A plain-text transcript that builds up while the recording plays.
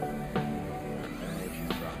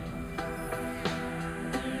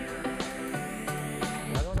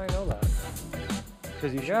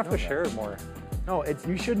because you have to share it more. No,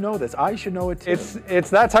 you should know this. I should know it too. It's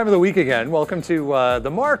that time of the week again. Welcome to the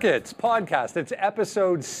Markets podcast. It's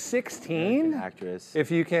episode 16. Actress. If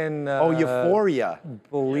you can. Euphoria.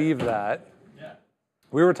 Believe that. Yeah.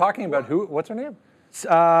 We were talking about who. What's her name?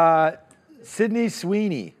 Sydney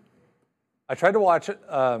Sweeney. I tried to watch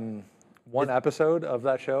one episode of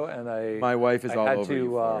that show, and my wife is all over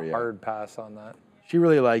Euphoria. I had to hard pass on that. She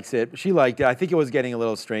really likes it. She liked it. I think it was getting a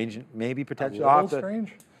little strange, maybe potentially. A little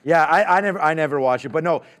strange? Yeah, I never watched it. But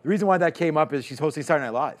no, the reason why that came up is she's hosting Saturday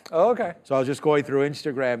Night Live. Oh, okay. So I was just going through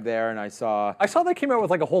Instagram there, and I saw they came out with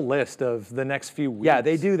like a whole list of the next few weeks. Yeah,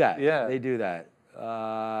 they do that. Yeah. They do that.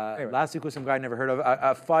 Anyway. Last week was some guy I never heard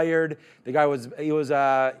of. Fired. The guy was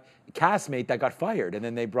a castmate that got fired, and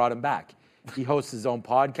then they brought him back. He hosts his own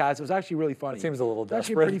podcast. It was actually really funny. It seems a little desperate.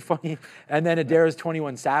 Actually pretty funny. And then Adair's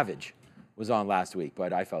 21 Savage was on last week,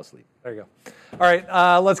 but I fell asleep. There you go. All right,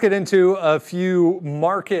 let's get into a few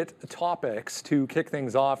market topics to kick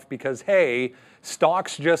things off because, hey,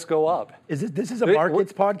 stocks just go up. This is a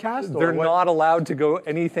markets podcast? They're not allowed to go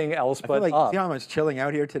anything else but up. See how much chilling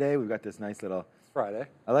out here today? We've got this nice little... Friday.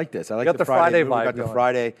 I like this. I like got the Friday vibe. We've got the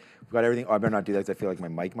Friday. We've got everything. Oh, I better not do that because I feel like my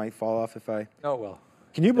mic might fall off if I... Oh, well.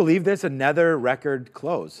 Can you believe this? Another record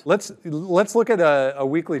close. Let's look at a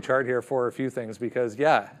weekly chart here for a few things because,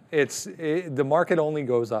 the market only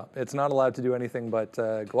goes up. It's not allowed to do anything but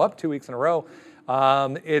go up 2 weeks in a row.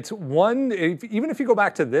 Even if you go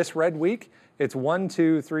back to this red week, it's 1,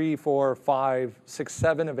 2, 3, 4, 5, 6,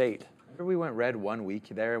 7 of 8. Remember we went red 1 week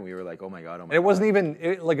there and we were like, oh my God. It wasn't even,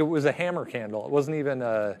 it was a hammer candle. It wasn't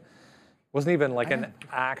even like an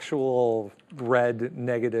actual red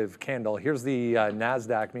negative candle. Here's the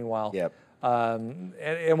NASDAQ, meanwhile. Yep.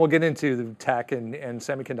 And we'll get into the tech and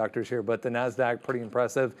semiconductors here, but the NASDAQ, pretty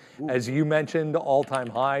impressive. Ooh. As you mentioned, all-time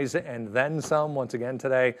highs and then some once again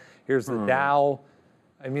today. Here's the Dow.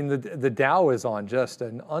 I mean, the Dow is on just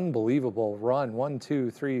an unbelievable run. 1,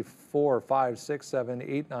 2, 3, 4, 5, 6, 7,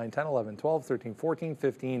 8, 9, 10, 11, 12, 13, 14,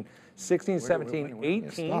 15, 16, 17,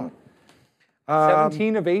 18.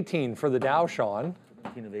 17 of 18 for the Dow, Sean.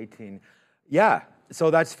 17 of 18. Yeah,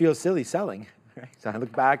 so that feels silly selling. So I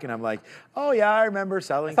look back and I'm like, oh yeah, I remember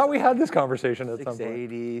selling. I thought we had this conversation at some point.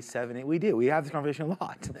 680, 780. We do. We have this conversation a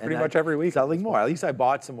lot. Pretty much every week. Selling more. At least I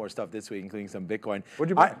bought some more stuff this week, including some Bitcoin. What'd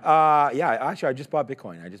you buy? Actually, I just bought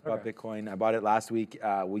Bitcoin. Bitcoin. I bought it last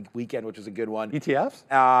weekend, which was a good one. ETFs?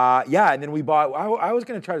 Yeah, and then we bought, I was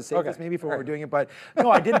going to try to save this maybe for when we're doing it, but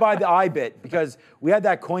no, I did buy the iBit because we had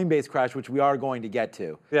that Coinbase crash, which we are going to get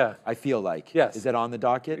to. Yeah. I feel like. Yes. Is that on the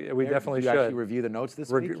docket? We definitely should. Actually review the notes this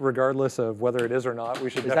week? Regardless of whether it is or not, we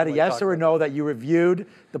should. Is that a yes or a no that you reviewed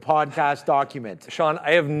the podcast document? Sean,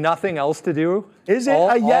 I have nothing else to do. Is it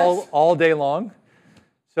a yes? All day long.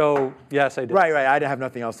 So, yes, I did. Right. I have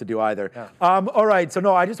nothing else to do either. Yeah. All right. So,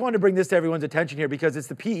 no, I just wanted to bring this to everyone's attention here because it's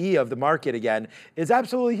the PE of the market again. It's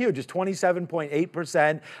absolutely huge. It's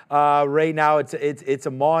 27.8%. Right now, it's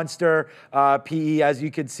a monster PE, as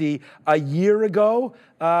you can see. A year ago,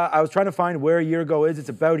 I was trying to find where a year ago is. It's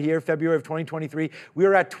about here, February of 2023. We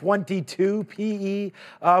were at 22 PE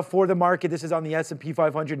for the market. This is on the S&P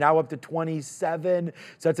 500, now up to 27.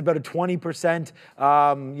 So that's about a 20%,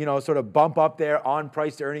 sort of bump up there on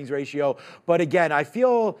price to earnings ratio. But again, I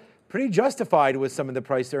feel pretty justified with some of the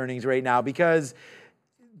price to earnings right now because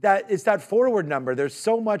it's that forward number. There's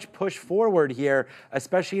so much push forward here,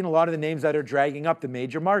 especially in a lot of the names that are dragging up the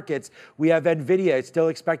major markets. We have NVDA. It's still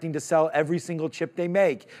expecting to sell every single chip they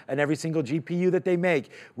make and every single GPU that they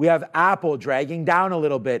make. We have Apple dragging down a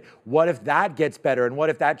little bit. What if that gets better? And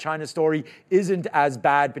what if that China story isn't as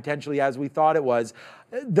bad potentially as we thought it was?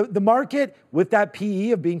 The market, with that PE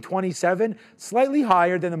of being 27, slightly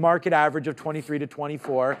higher than the market average of 23 to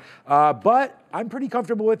 24. But I'm pretty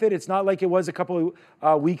comfortable with it. It's not like it was a couple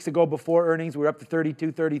of weeks ago before earnings. We were up to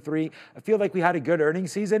 32, 33. I feel like we had a good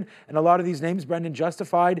earnings season. And a lot of these names, Brendan,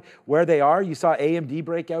 justified where they are. You saw AMD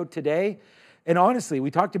break out today. And honestly,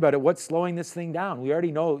 we talked about it. What's slowing this thing down? We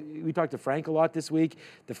already know. We talked to Frank a lot this week.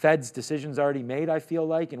 The Fed's decision's already made, I feel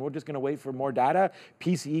like, and we're just going to wait for more data.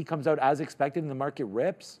 PCE comes out as expected, and the market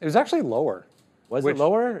rips. It was actually lower. Was it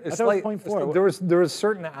lower? I thought it was 0.4. There was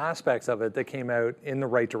certain aspects of it that came out in the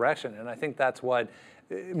right direction, and I think that's what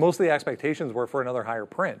most of the expectations were for another higher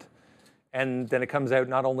print. And then it comes out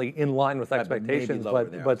not only in line with expectations,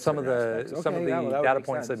 but some of the data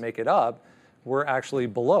points that make it up were actually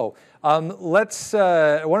below. I wanted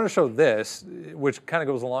to show this, which kind of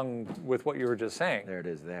goes along with what you were just saying. There it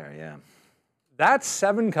is there, yeah. That's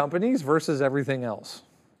 7 companies versus everything else.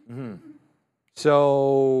 Mm-hmm.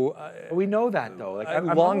 So We know that though. Like,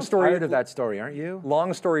 I'm tired of that story, aren't you?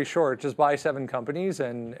 Long story short, just buy 7 companies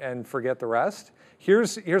and forget the rest.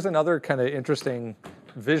 Here's another kind of interesting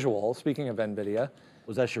visual. Speaking of NVIDIA,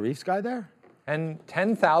 Was that Sharif's guy there? and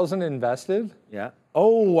 10,000 invested. Yeah.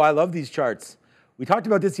 Oh, I love these charts. We talked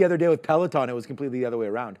about this the other day with Peloton. It was completely the other way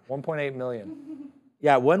around. 1.8 million.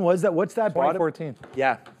 Yeah. When was that? What's that? 2014.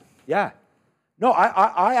 Yeah. Yeah. No,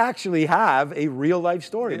 I actually have a real life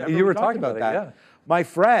story. Yeah, Remember you we were talked talking about that. it, yeah. My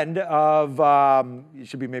friend of, you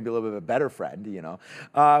should be maybe a little bit of a better friend, you know.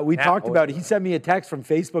 We talked about it. He sent me a text from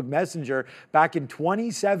Facebook Messenger back in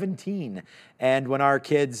 2017. And when our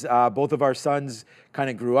kids, both of our sons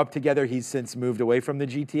kind of grew up together, he's since moved away from the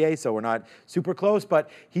GTA, so we're not super close. But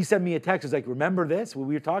he sent me a text. He was like, remember this? Well,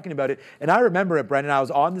 we were talking about it. And I remember it, Brendan. I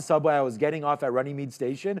was on the subway. I was getting off at Runnymede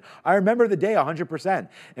Station. I remember the day 100%.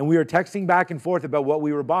 And we were texting back and forth about what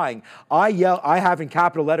we were buying. I have in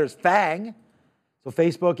capital letters, FANG. So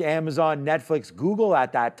Facebook, Amazon, Netflix, Google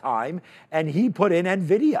at that time, and he put in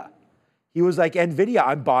NVIDIA. He was like, NVIDIA,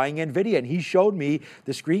 I'm buying NVIDIA. And he showed me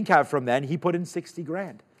the screen cap from then. He put in 60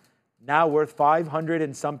 grand. Now worth 500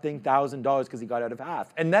 and something thousand dollars because he got out of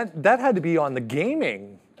half. And that had to be on the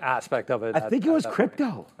gaming aspect of it. I think it was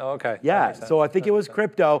crypto. Oh, okay. Yeah, so I think it was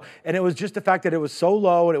crypto. And it was just the fact that it was so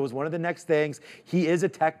low and it was one of the next things. He is a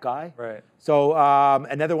tech guy. Right. So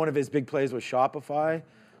another one of his big plays was Shopify.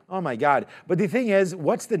 Oh my God! But the thing is,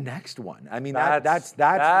 what's the next one? I mean, that's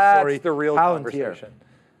the story. The real Palantir. conversation.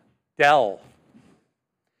 Dell,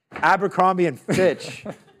 Abercrombie and Fitch,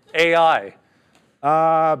 AI,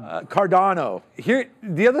 Cardano. Here,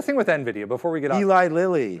 the other thing with NVIDIA before we get off Eli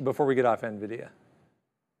Lilly. Before we get off NVIDIA,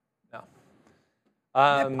 no.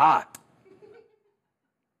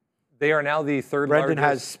 They are now the third Brendan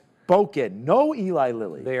largest. has spoken. No Eli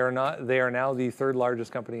Lilly. They are not. They are now the third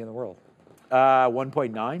largest company in the world.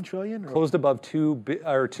 1.9 trillion? Closed above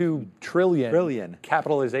 2 trillion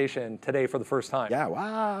capitalization today for the first time. Yeah,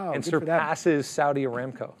 wow. And surpasses Saudi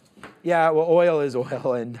Aramco. Yeah, well, oil is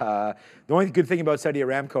oil. And the only good thing about Saudi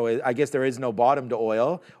Aramco is I guess there is no bottom to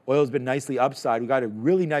oil. Oil's been nicely upside. We got a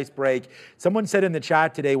really nice break. Someone said in the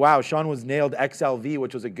chat today, wow, Sean was nailed XLV,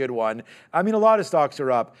 which was a good one. I mean, a lot of stocks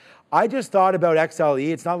are up. I just thought about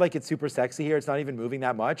XLE. It's not like it's super sexy here. It's not even moving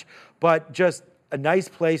that much. But just a nice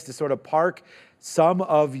place to sort of park some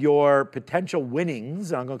of your potential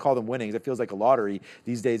winnings. I'm going to call them winnings. It feels like a lottery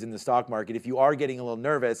these days in the stock market. If you are getting a little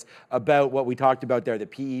nervous about what we talked about there, the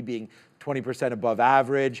PE being 20% above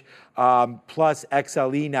average, plus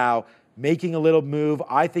XLE now making a little move.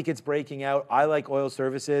 I think it's breaking out. I like oil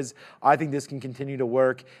services. I think this can continue to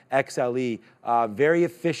work. XLE, very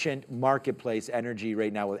efficient marketplace energy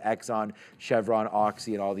right now with Exxon, Chevron,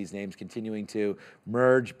 Oxy, and all these names continuing to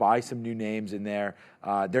merge, buy some new names in there.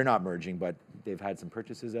 They're not merging, but they've had some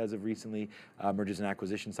purchases as of recently, mergers and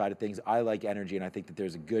acquisition side of things. I like energy, and I think that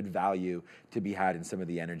there's a good value to be had in some of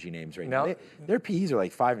the energy names right now. Their PEs are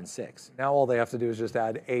like 5 and 6. Now all they have to do is just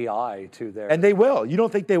add AI to their... And they will. You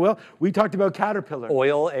don't think they will? We talked about Caterpillar.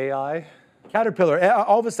 Oil AI? Caterpillar.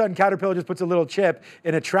 All of a sudden, Caterpillar just puts a little chip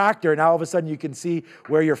in a tractor, and now all of a sudden you can see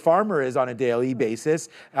where your farmer is on a daily basis,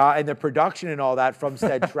 and the production and all that from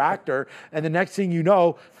said tractor. And the next thing you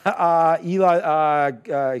know, Cardano,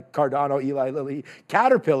 Eli Lilly,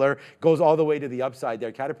 Caterpillar goes all the way to the upside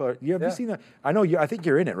there. Caterpillar. Have you seen that? I know. I think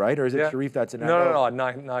you're in it, right? Or is it Sharif that's in it? No,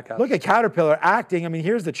 not Caterpillar. Look at Caterpillar acting. I mean,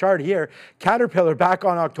 here's the chart here. Caterpillar back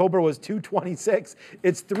on October was 226.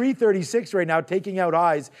 It's 336 right now, taking out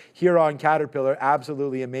eyes here on Caterpillar.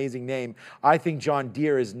 Absolutely amazing name. I think John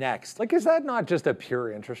Deere is next. Like, is that not just a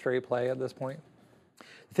pure interest rate play at this point?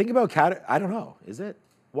 Think about I don't know. Is it?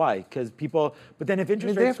 Why? Because people. But then if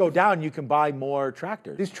interest rates go down, you can buy more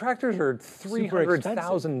tractors. These tractors are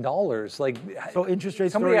 $300,000. Like, so interest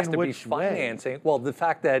rates. Somebody has to be financing. Well, the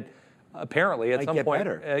fact that apparently at some point,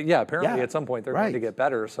 at some point they're going to get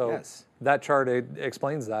better. So that chart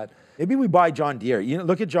explains that. Maybe we buy John Deere. You know,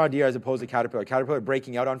 look at John Deere as opposed to Caterpillar. Caterpillar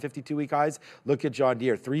breaking out on 52-week highs. Look at John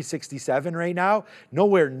Deere, 367 right now,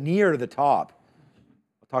 nowhere near the top.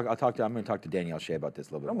 I'm going to talk to Danielle Shea about this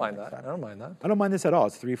a little bit. I don't mind that. I don't mind this at all.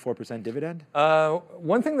 It's 3-4% dividend.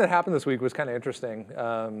 One thing that happened this week was kind of interesting.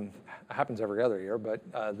 It happens every other year, but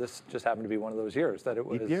this just happened to be one of those years that it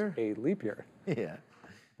was a leap year. Yeah.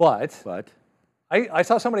 But I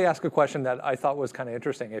saw somebody ask a question that I thought was kind of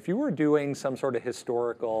interesting. If you were doing some sort of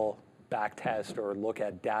historical back test or look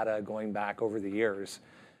at data going back over the years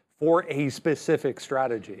for a specific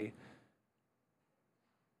strategy,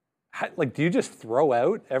 like, do you just throw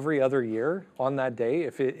out every other year on that day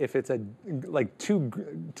if it's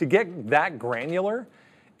to get that granular?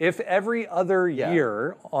 If every other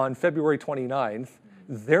year on February 29th,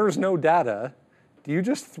 there's no data do you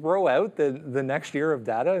just throw out the next year of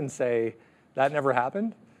data and say that never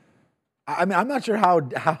happened? I mean, I'm not sure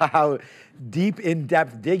how deep,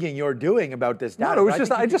 in-depth digging you're doing about this data. No, it was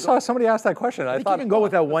just I just saw somebody ask that question. I thought you can go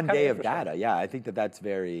without 1 day of data. Yeah, I think that's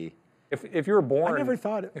very. If you were born, I never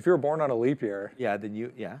thought. If you were born on a leap year, yeah, then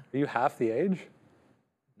are you half the age?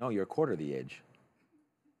 No, you're a quarter the age.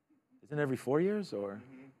 Isn't it every 4 years or?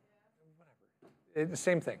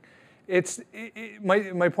 Same thing.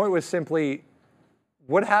 My point was simply,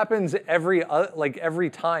 what happens every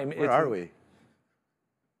time? Where are we?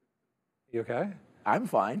 You okay? I'm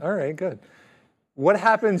fine. All right, good. What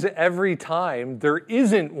happens every time there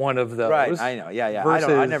isn't one of those? Right, I know. Yeah.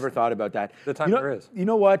 I never thought about that. The time there is. You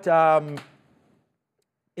know what?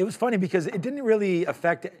 It was funny because it didn't really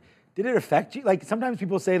affect. Did it affect you? Like sometimes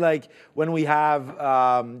people say like when we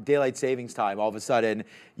have daylight savings time, all of a sudden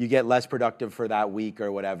you get less productive for that week or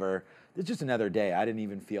whatever. It's just another day. I didn't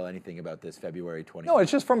even feel anything about this February 20th. No,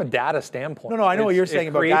 it's just from a data standpoint. No, I know what you're saying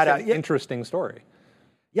about data. It's an interesting story.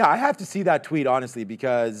 Yeah, I have to see that tweet honestly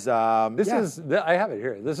because I have it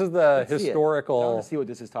here. This is the historical. I want to see what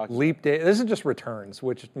this is talking leap day. This is just returns,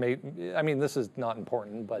 which this is not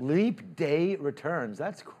important, but leap day returns.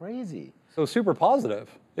 That's crazy. So super positive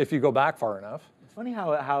if you go back far enough. It's funny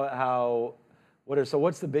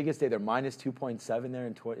what's the biggest day? They're minus 2.7 there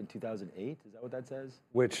in 2008. Is that what that says?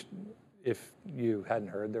 Which, if you hadn't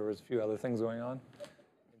heard, there was a few other things going on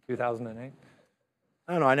in 2008.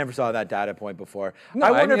 I don't know. I never saw that data point before. No,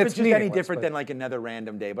 I wonder if it's just any different than like another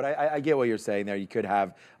random day. But I get what you're saying there. You could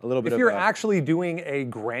have a little bit of. If you're actually doing a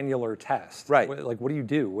granular test, right? Like, what do you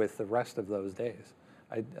do with the rest of those days?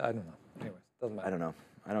 I don't know. Anyways, doesn't matter. I don't know.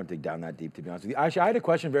 I don't dig down that deep, to be honest with you. Actually, I had a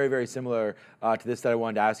question very, very similar to this that I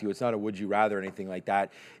wanted to ask you. It's not a would you rather or anything like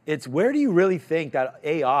that. It's where do you really think that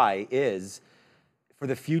AI is for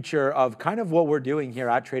the future of kind of what we're doing here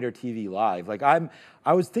at Trader TV Live? Like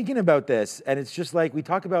I was thinking about this, and it's just like we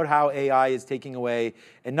talk about how AI is taking away,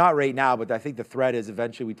 and not right now, but I think the threat is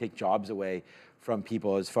eventually we take jobs away from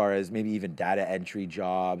people as far as maybe even data entry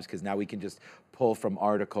jobs, because now we can just pull from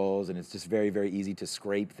articles, and it's just very, very easy to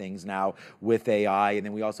scrape things now with AI. And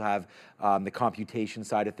then we also have the computation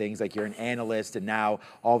side of things, like you're an analyst, and now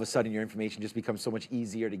all of a sudden your information just becomes so much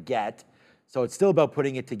easier to get. So it's still about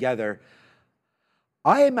putting it together.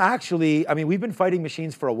 we've been fighting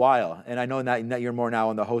machines for a while, and I know that you're more now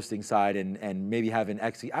on the hosting side and maybe having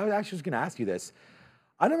XE. I was actually just going to ask you this.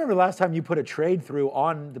 I don't remember the last time you put a trade through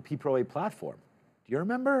on the PPRO platform. Do you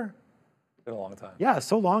remember? It's been a long time. Yeah,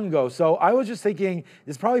 so long ago. So I was just thinking,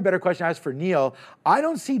 this is probably a better question to ask for Neil. I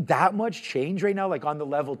don't see that much change right now, like on the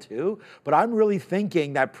level 2, but I'm really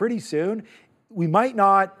thinking that pretty soon we might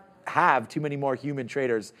not have too many more human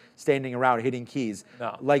traders standing around hitting keys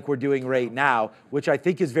like we're doing right now, which I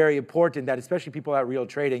think is very important, that especially people at Real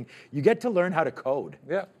Trading, you get to learn how to code.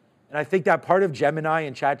 Yeah. And I think that part of Gemini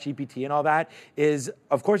and ChatGPT and all that is,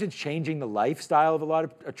 of course, it's changing the lifestyle of a lot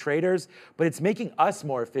of traders, but it's making us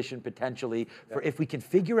more efficient potentially. For if we can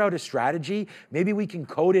figure out a strategy, maybe we can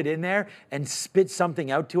code it in there and spit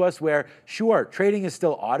something out to us where, sure, trading is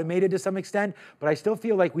still automated to some extent, but I still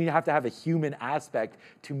feel like we have to have a human aspect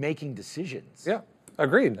to making decisions. Yeah,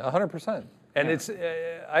 agreed, 100%. And it's,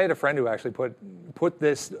 I had a friend who actually put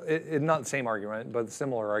this, not the same argument, but a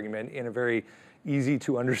similar argument in a very easy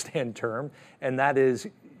to understand term, and that is,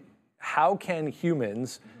 how can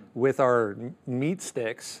humans with our meat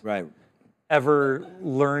sticks ever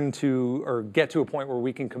learn to or get to a point where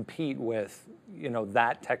we can compete with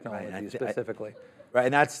that technology specifically? Right,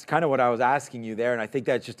 and that's kind of what I was asking you there, and I think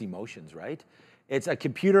that's just emotions, right? It's a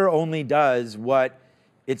computer only does what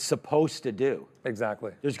it's supposed to do.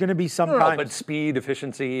 Exactly. There's going to be some kind, but speed,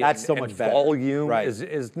 efficiency, that's so much better. Volume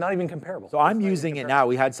is not even comparable. So I'm using it now.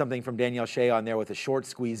 We had something from Danielle Shea on there with a short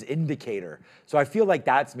squeeze indicator. So I feel like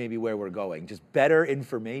that's maybe where we're going. Just better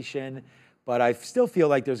information. But I still feel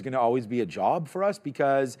like there's going to always be a job for us,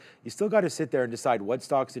 because you still got to sit there and decide what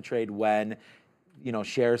stocks to trade when,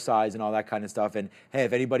 share size and all that kind of stuff. And hey,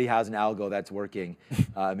 if anybody has an algo that's working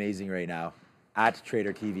amazing right now, at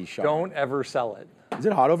Trader TV Shop. Don't ever sell it. Is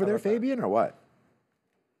it hot over there, Fabian, or what?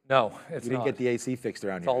 No, it's not. You didn't get the AC fixed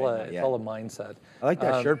around here. It's all a mindset. I like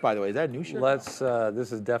that shirt, by the way. Is that a new shirt?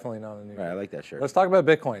 This is definitely not a new shirt. I like that shirt. Let's talk about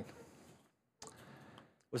Bitcoin.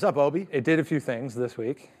 What's up, Obi? It did a few things this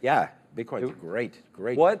week. Yeah, Bitcoin's great.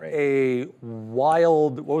 A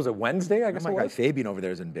wild, what was it, Wednesday, I guess it was? My guy Fabian over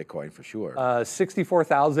there is in Bitcoin for sure.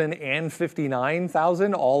 64,000 and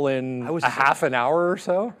 59,000 all in half an hour or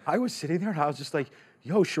so. I was sitting there and I was just like,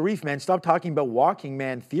 yo, Sharif, man, stop talking about walking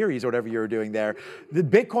man theories or whatever you were doing there. The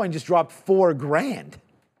Bitcoin just dropped $4,000.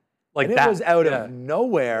 Like and that. It was out of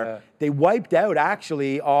nowhere. Yeah. They wiped out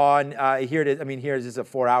actually on, here it is. I mean, here's just a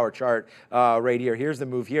 4-hour chart right here. Here's the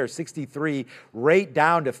move here, 63, right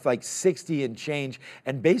down to like 60 and change,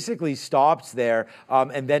 and basically stops there.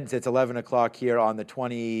 And then it's 11 o'clock here on the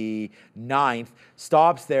 29th,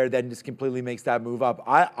 stops there, then just completely makes that move up.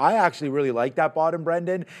 I actually really like that bottom,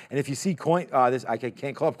 Brendan. And if you see I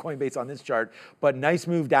can't call up Coinbase on this chart, but nice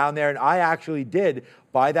move down there. And I actually did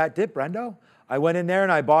buy that dip, Brendo. I went in there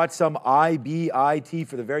and I bought some IBIT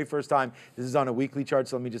for the very first time. This is on a weekly chart,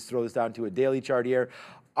 so let me just throw this down to a daily chart here.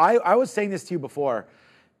 I was saying this to you before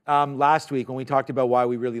last week when we talked about why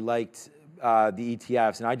we really liked the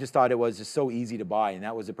ETFs, and I just thought it was just so easy to buy, and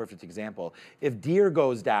that was a perfect example. If DEER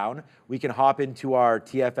goes down, we can hop into our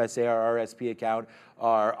TFSA, our RSP account,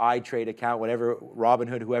 our iTrade account, whatever,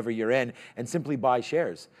 Robinhood, whoever you're in, and simply buy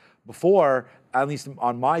shares. Before, at least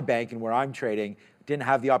on my bank and where I'm trading, didn't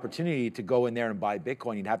have the opportunity to go in there and buy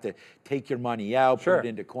Bitcoin. You'd have to take your money out, put it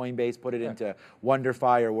into Coinbase, put it into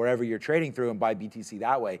WonderFi or wherever you're trading through and buy BTC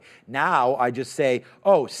that way. Now I just say,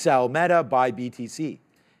 oh, sell Meta, buy BTC.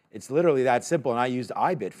 It's literally that simple, and I used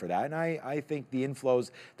IBIT for that, and I think the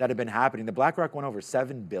inflows that have been happening, the BlackRock went over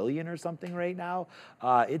 $7 billion or something right now.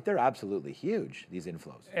 They're absolutely huge, these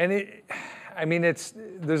inflows. And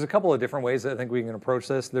there's a couple of different ways that I think we can approach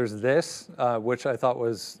this. There's this, which I thought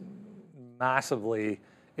was massively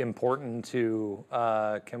important to,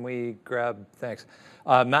 massively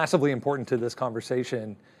important to this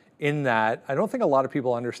conversation, in that I don't think a lot of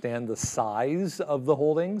people understand the size of the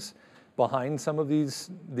holdings behind some of these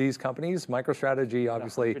companies. MicroStrategy,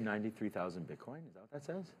 obviously. 193,000 Bitcoin, is that what that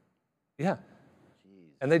says? Yeah. Jeez.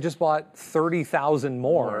 And they just bought 30,000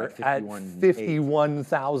 more at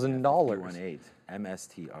 $51,000. 51.8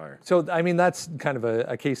 MSTR. So, I mean, that's kind of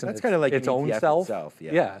a case in that's kind of like its own ETF self. Itself,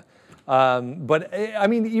 yeah. But I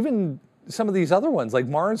mean, even some of these other ones, like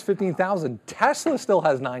Mars 15,000, Tesla still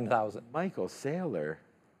has 9,000. Michael Saylor.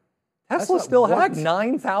 Tesla still has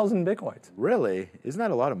 9,000 Bitcoins. Really? Isn't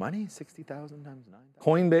that a lot of money? 60,000 times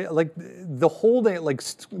 9,000? Coinbase, like the holding, like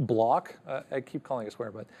Block, I keep calling it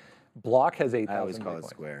Square, but Block has 8,000 Bitcoins. I always call it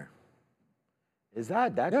Square. Is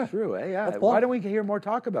that's true, eh? Yeah. That's Why don't we hear more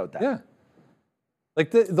talk about that? Yeah.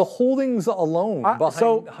 Like the holdings alone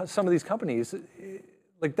behind some of these companies,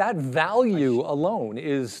 like that value alone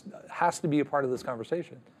has to be a part of this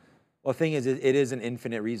conversation. Well, the thing is, it is an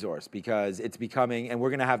infinite resource because it's becoming, and we're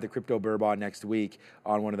going to have the Crypto Bourbon next week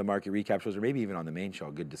on one of the market recap shows, or maybe even on the main show.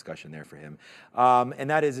 Good discussion there for him. And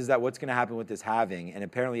that is that what's going to happen with this halving, and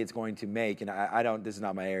apparently it's going to make, and this is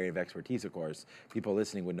not my area of expertise, of course. People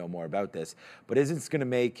listening would know more about this, but it's going to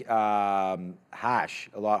make hash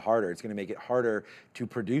a lot harder. It's going to make it harder to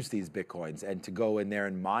produce these Bitcoins and to go in there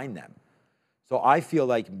and mine them. So I feel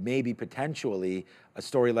like maybe potentially a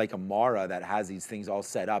story like a Mara that has these things all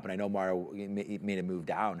set up, and I know Mara made a move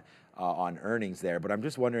down on earnings there, but I'm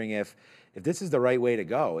just wondering if this is the right way to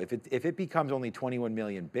go. If it becomes only 21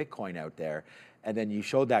 million Bitcoin out there, and then you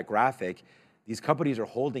showed that graphic, these companies are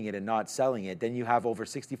holding it and not selling it, then you have over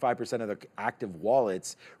 65% of the active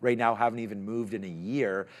wallets right now haven't even moved in a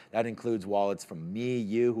year. That includes wallets from me,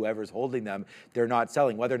 you, whoever's holding them. They're not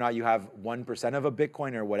selling. Whether or not you have 1% of a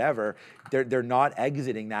Bitcoin or whatever, they're not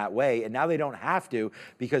exiting that way. And now they don't have to,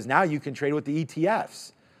 because now you can trade with the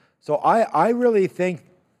ETFs. So I really think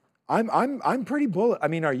I'm pretty bullish. I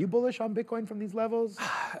mean, are you bullish on Bitcoin from these levels?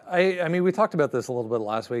 I mean, we talked about this a little bit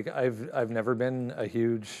last week. I've never been a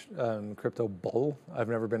huge crypto bull. I've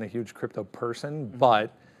never been a huge crypto person. Mm-hmm.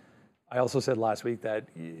 But I also said last week that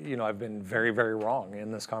I've been very, very wrong in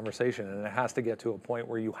this conversation, and it has to get to a point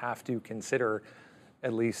where you have to consider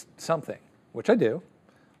at least something, which I do.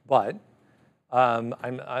 But I'm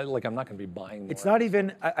not going to be buying more. It's not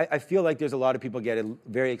even. I feel like there's a lot of people get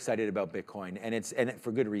very excited about Bitcoin, and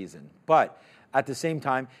for good reason. But at the same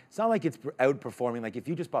time, it's not like it's outperforming. Like if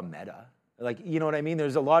you just bought Meta, like you know what I mean.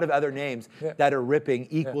 There's a lot of other names that are ripping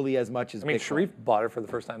equally as much as. I mean, Bitcoin. Sharif bought it for the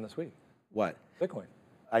first time this week. What? Bitcoin.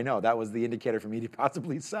 I know, that was the indicator for me to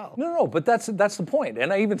possibly sell. No, but that's the point.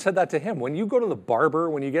 And I even said that to him. When you go to the barber,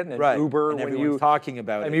 when you get in an Uber, and when everyone's talking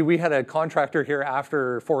about it. I mean, we had a contractor here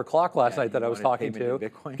after 4 o'clock last night that I was talking to.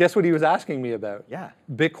 Guess what he was asking me about? Yeah.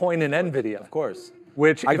 Bitcoin and NVDA. Of course.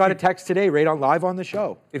 Which I got a text today live on the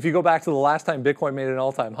show. If you go back to the last time Bitcoin made an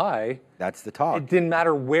all-time high, that's the talk. It didn't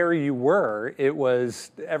matter where you were.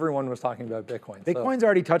 Everyone was talking about Bitcoin. Bitcoin's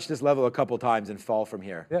already touched this level a couple times and fall from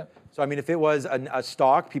here. Yeah. So I mean, if it was a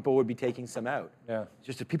stock, people would be taking some out. Yeah.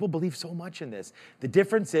 Just that people believe so much in this. The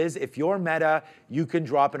difference is, if you're Meta, you can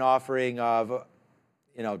drop an offering of,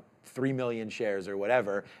 3 million shares or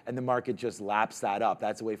whatever, and the market just laps that up.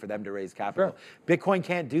 That's a way for them to raise capital. Sure. Bitcoin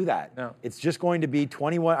can't do that. No. It's just going to be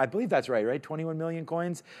 21, I believe that's right? 21 million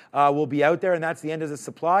coins will be out there, and that's the end of the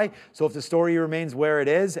supply. So if the story remains where it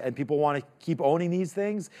is and people want to keep owning these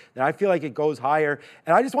things, then I feel like it goes higher.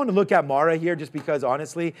 And I just want to look at Mara here just because,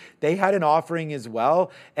 honestly, they had an offering as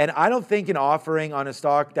well. And I don't think an offering on a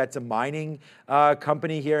stock that's a mining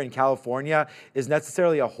company here in California is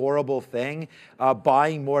necessarily a horrible thing.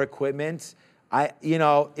 Buying more equipment,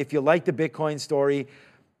 if you like the Bitcoin story,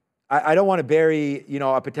 I don't want to bury,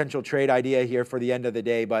 a potential trade idea here for the end of the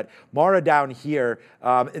day, but Mara down here,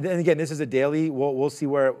 and again, this is a daily, we'll see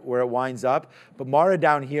where it winds up, but Mara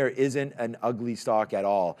down here isn't an ugly stock at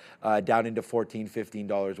all, down into $14,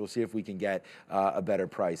 $15. We'll see if we can get a better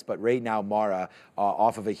price. But right now, Mara,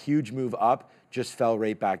 off of a huge move up, just fell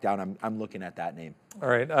right back down. I'm looking at that name. All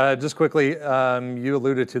right, just quickly, you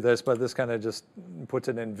alluded to this, but this kind of just puts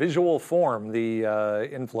it in visual form, the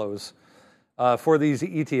inflows for these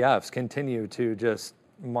ETFs continue to just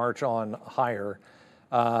march on higher.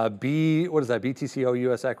 What is that? BTCO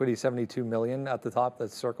US equity 72 million at the top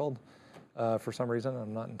that's circled for some reason.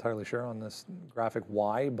 I'm not entirely sure on this graphic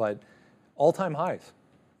why, but all-time highs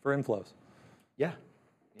for inflows. Yeah,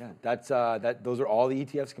 that's those are all the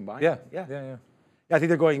ETFs combined. Yeah. I think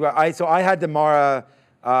they're going well. So I had the Mara.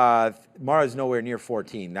 Mara's nowhere near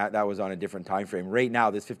 14. That was on a different time frame. Right now,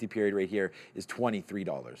 this 50 period right here is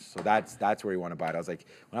 $23. So that's where you want to buy it.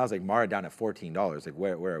 When I was like Mara down at $14, like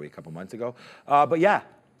where are we a couple months ago? But yeah,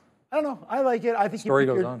 I don't know. I like it. I think story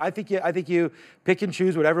goes on. I think you pick and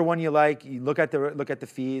choose whatever one you like. You look at the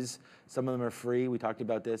fees. Some of them are free. We talked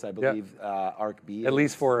about this. I believe ARC-B. At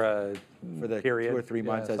least for the period. 2 or 3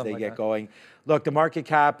 months as they like get that. going. Look, the market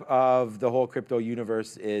cap of the whole crypto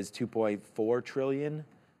universe is 2.4 trillion,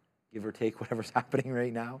 give or take whatever's happening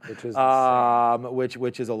right now. Which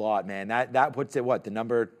is a lot, man. That puts it the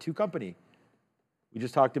number 2 company. We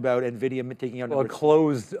just talked about NVIDIA taking out Well, it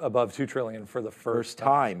closed above 2 trillion for the first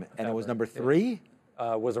time, and it was number 3.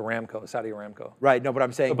 Was Aramco, Saudi Aramco. Right. No, but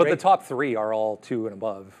I'm saying. But the top 3 are all 2 and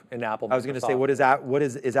above in Apple. I was going to say,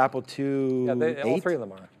 is Apple 2? Yeah, all 3 of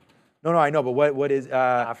them are. No, I know, but what is?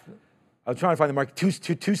 I was trying to find the market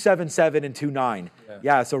 277 and 29.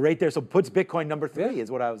 Yeah, so right there, so puts Bitcoin number 3 is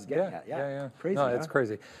what I was getting at. Yeah. Crazy. No, it's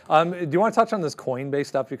crazy. Do you want to touch on this Coinbase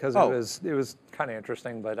stuff because it was kind of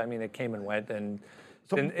interesting, but I mean it came and went and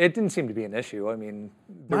it didn't seem to be an issue. I mean,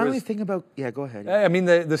 my only thing about go ahead. I mean,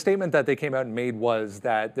 the statement that they came out and made was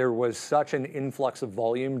that there was such an influx of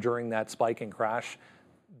volume during that spike and crash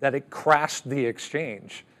that it crashed the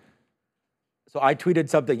exchange. So I tweeted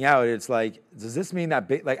something out. It's like, does this mean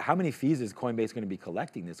that how many fees is Coinbase going to be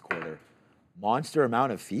collecting this quarter? Monster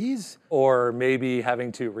amount of fees? Or maybe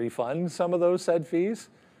having to refund some of those said fees?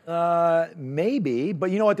 Maybe,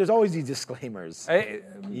 but you know what? There's always these disclaimers.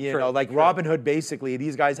 Robinhood, basically,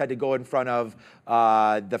 these guys had to go in front of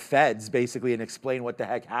the feds, basically, and explain what the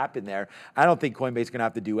heck happened there. I don't think Coinbase is going to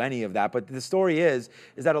have to do any of that. But the story is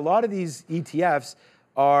that a lot of these ETFs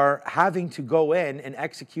are having to go in and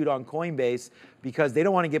execute on Coinbase because they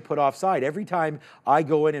don't want to get put offside. Every time I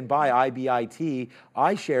go in and buy IBIT,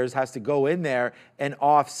 iShares has to go in there and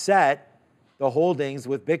offset the holdings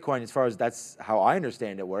with Bitcoin, as far as that's how I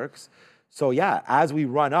understand it works. So yeah, as we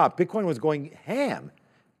run up, Bitcoin was going ham,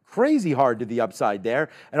 crazy hard to the upside there.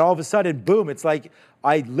 And all of a sudden, boom, it's like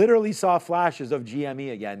I literally saw flashes of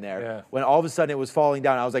GME again there. When all of a sudden it was falling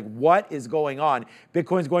down. I was like, what is going on?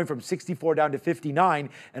 Bitcoin's going from 64 down to 59.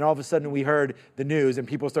 And all of a sudden we heard the news and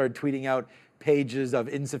people started tweeting out pages of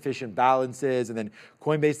insufficient balances. And then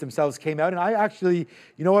Coinbase themselves came out. And I actually,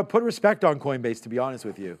 put respect on Coinbase, to be honest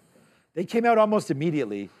with you. They came out almost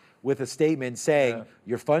immediately with a statement saying,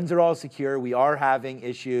 your funds are all secure, we are having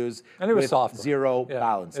issues and it was with software. Zero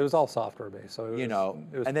balance. It was all software-based. So it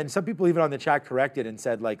was and then some people even on the chat corrected and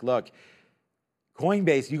said, look,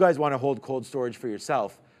 Coinbase, you guys want to hold cold storage for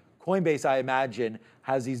yourself. Coinbase, I imagine,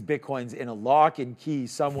 has these Bitcoins in a lock and key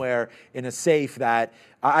somewhere in a safe that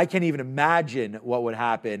I can't even imagine what would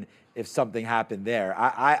happen if something happened there.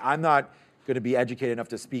 I'm not going to be educated enough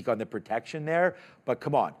to speak on the protection there, but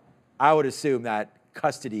come on. I would assume that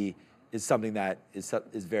custody is something that is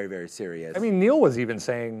very, very serious. I mean, Neil was even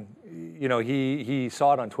saying, he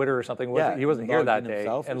saw it on Twitter or something. He wasn't here that day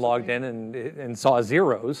and logged in and saw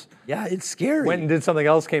zeros. Yeah, it's scary. Went and did something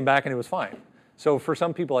else, came back, and it was fine. So for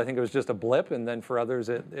some people, I think it was just a blip, and then for others,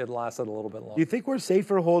 it lasted a little bit longer. Do you think we're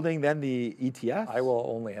safer holding than the ETFs? I will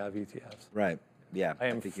only have ETFs. Right, yeah. I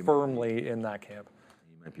am firmly in that camp.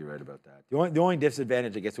 Might be right about that. The only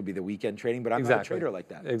disadvantage, I guess, would be the weekend trading, but I'm not a trader like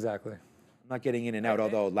that. Exactly. I'm not getting in and out,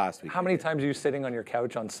 although last week. How many times are you sitting on your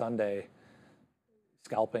couch on Sunday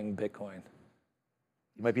scalping Bitcoin?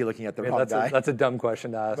 You might be looking at the wrong guy. That's a dumb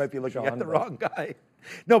question to ask. You might be looking Sean, at the wrong guy.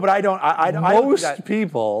 No, but I don't. I don't do most that.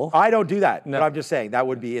 people. I don't do that. No. But I'm just saying that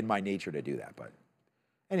would be in my nature to do that. But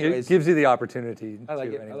anyways, It gives you the opportunity. I like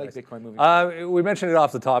to, it. anyways. I like Bitcoin moving. We mentioned it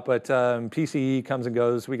off the top, but PCE comes and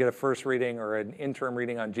goes. We get a first reading or an interim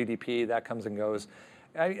reading on GDP. That comes and goes.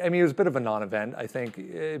 I mean, it was a bit of a non-event. I think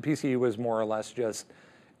PCE was more or less just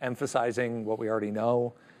emphasizing what we already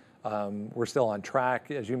know. We're still on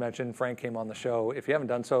track. As you mentioned, Frank came on the show. If you haven't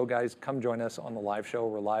done so, guys, come join us on the live show.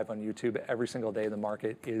 We're live on YouTube every single day the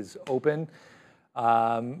market is open.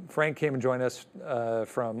 Frank came and joined us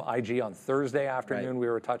from IG on Thursday afternoon. Right. We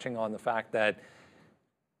were touching on the fact that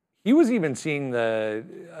he was even seeing I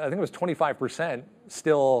think it was 25%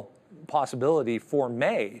 still possibility for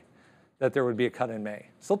May that there would be a cut in May.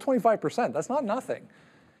 Still 25%. That's not nothing.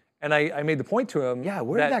 And I made the point to him. Yeah,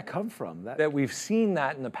 where did that come from? That we've seen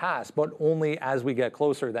that in the past, but only as we get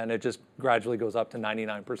closer, then it just gradually goes up to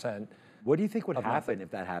 99%. What do you think would happen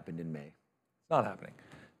if that happened in May? It's not happening.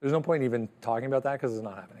 There's no point even talking about that because it's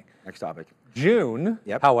not happening. Next topic. June,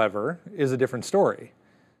 however, is a different story.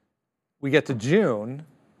 We get to June,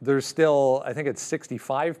 there's still, I think it's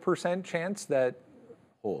 65% chance that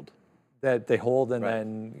they hold, and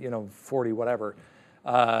then 40 whatever,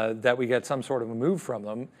 that we get some sort of a move from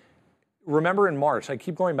them. Remember in March, I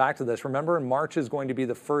keep going back to this, remember in March is going to be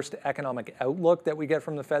the first economic outlook that we get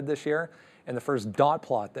from the Fed this year and the first dot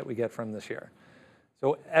plot that we get from this year.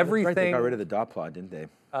 So everything... That's right, they got rid of the dot plot, didn't they?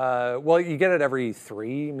 Well, you get it every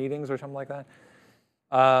 3 meetings or something like that,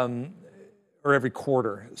 or every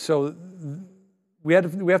quarter. So we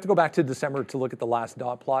have to go back to December to look at the last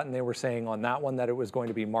dot plot, and they were saying on that one that it was going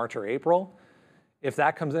to be March or April. If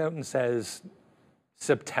that comes out and says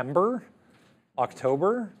September,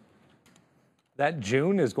 October, that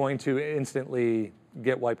June is going to instantly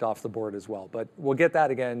get wiped off the board as well. But we'll get that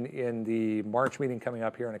again in the March meeting coming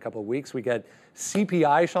up here in a couple of weeks. We get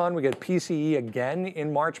CPI, Sean. We get PCE again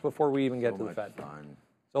in March before we even get to the Fed. Fun.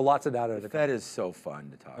 So lots of data. The Fed is so fun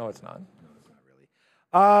to talk about. No, it's not. No, it's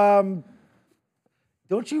not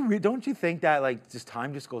really. Don't you think that just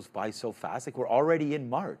time just goes by so fast? Like we're already in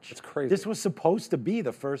March. It's crazy. This was supposed to be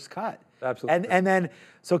the first cut. Absolutely. And then,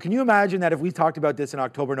 so can you imagine that if we talked about this in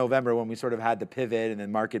October, November, when we sort of had the pivot and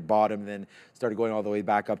then market bottom, and then started going all the way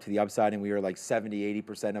back up to the upside, and we were like 70,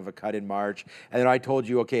 80% of a cut in March. And then I told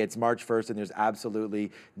you, okay, it's March 1st, and there's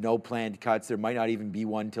absolutely no planned cuts. There might not even be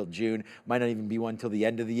one till June, might not even be one till the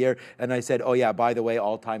end of the year. And I said, oh yeah, by the way,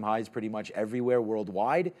 all-time highs pretty much everywhere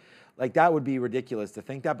worldwide. Like that would be ridiculous to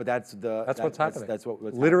think that, but that's what's happening. That's what's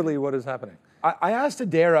literally happening. What is happening. I asked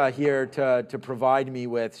Adara here to provide me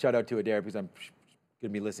with, shout out to Adara because I'm going to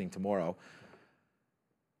be listening tomorrow.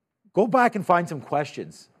 Go back and find some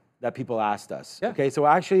questions that people asked us. Yeah. Okay, so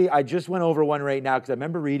actually I just went over one right now because I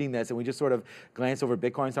remember reading this and we just sort of glanced over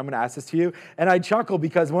Bitcoin, so I'm going to ask this to you. And I chuckle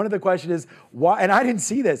because one of the questions is, why, and I didn't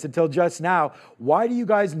see this until just now, why do you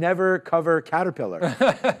guys never cover Caterpillar?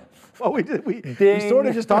 Well, we sort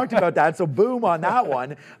of just talked about that, so boom on that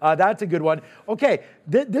one. That's a good one. Okay,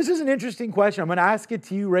 this is an interesting question. I'm going to ask it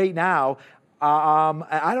to you right now.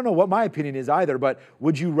 I don't know what my opinion is either, but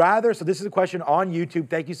would you rather, so this is a question on YouTube.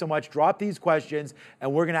 Thank you so much. Drop these questions,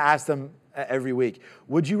 and we're going to ask them every week.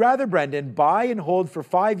 Would you rather, Brendan, buy and hold for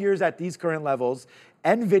 5 years at these current levels,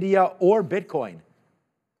 NVDA or Bitcoin?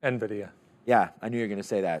 NVDA. Yeah, I knew you were going to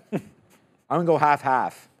say that. I'm going to go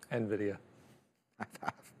half-half. NVIDIA.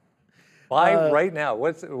 Half-half. Buy right now.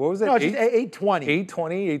 What was it? No, it's just 820.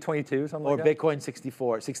 820, 822, something like that? Or Bitcoin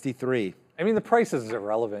 63. I mean, the price is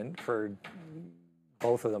irrelevant for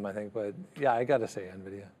both of them, I think. But yeah, I got to say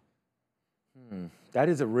NVIDIA.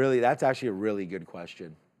 That's actually a really good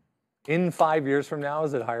question. In 5 years from now,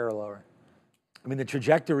 is it higher or lower? I mean, the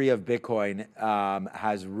trajectory of Bitcoin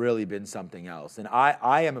has really been something else. And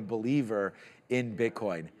I am a believer in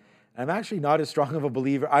Bitcoin. I'm actually not as strong of a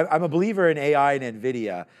believer. I'm a believer in AI and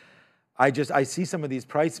NVIDIA. I see some of these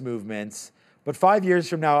price movements, but 5 years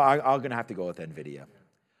from now, I'm going to have to go with NVIDIA.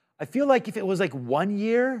 I feel like if it was like 1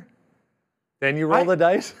 year. Then you roll the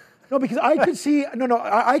dice? No, because I could see,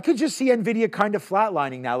 I could just see NVIDIA kind of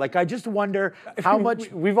flatlining now. Like, I just wonder how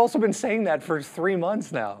much. We've also been saying that for 3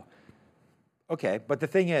 months now. Okay, but the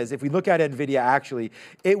thing is, if we look at NVIDIA, actually,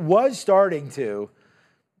 it was starting to.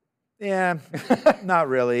 Yeah, not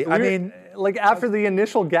really. I mean, like after the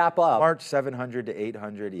initial gap up. March 700 to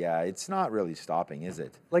 800, yeah, it's not really stopping, is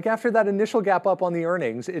it? Like after that initial gap up on the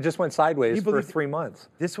earnings, it just went sideways for 3 months.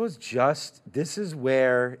 This is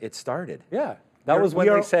where it started. Yeah. That was when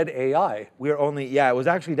they said AI. We are only, it was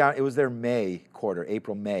actually down, it was their May quarter,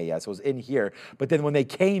 April, May, so it was in here. But then when they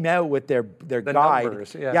came out with their guide,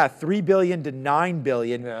 numbers, 3 billion to 9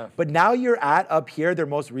 billion. Yeah. But now you're at up here, their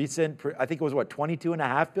most recent, I think it was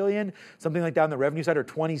 22.5 billion, something like that on the revenue side, or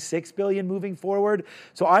 26 billion moving forward.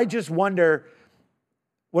 So I just wonder,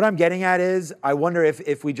 what I'm getting at is, I wonder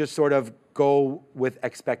if we just sort of go with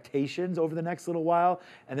expectations over the next little while,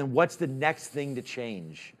 and then what's the next thing to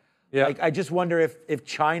change? Yeah. Like, I just wonder if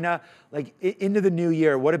China, like into the new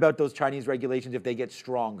year, what about those Chinese regulations if they get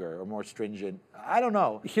stronger or more stringent? I don't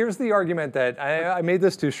know. Here's the argument that I made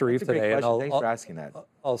this to Sharif today. And thanks for asking that.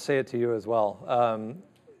 I'll say it to you as well.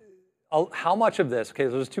 How much of this, okay,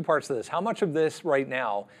 there's two parts to this. How much of this right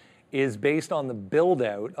now is based on the build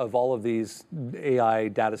out of all of these AI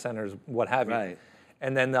data centers, what have you? Right.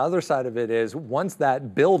 And then the other side of it is, once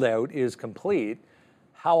that build out is complete,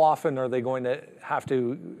 how often are they going to have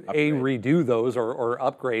to A, redo those or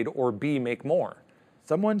upgrade, or B, make more?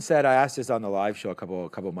 Someone said, I asked this on the live show a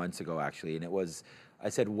couple months ago actually, and it was, I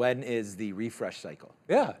said, when is the refresh cycle?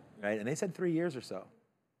 Yeah. Right, and they said 3 years or so.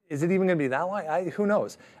 Is it even going to be that long? Who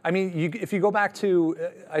knows? I mean, if you go back to,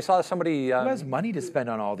 I saw somebody. Who has money to spend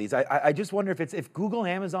on all these? I just wonder if Google,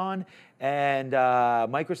 Amazon, and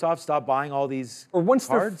Microsoft stop buying all these or once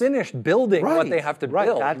cards? They're finished building what they have to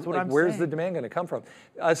build. That's what I'm saying. Where's the demand going to come from?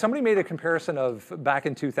 Somebody made a comparison of back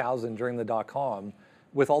in 2000 during the .com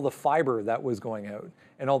with all the fiber that was going out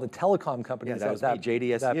and all the telecom companies at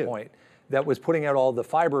that point. That was putting out all the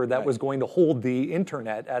fiber that was going to hold the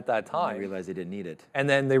internet at that time. They realized they didn't need it. And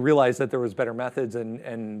then they realized that there was better methods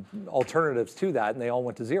and alternatives to that, and they all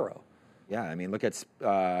went to zero. Yeah, I mean, look at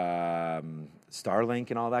Starlink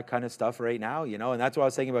and all that kind of stuff right now, you know, and that's what I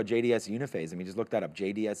was saying about JDS Uniphase. I mean, just look that up.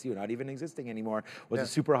 JDSU, not even existing anymore, was a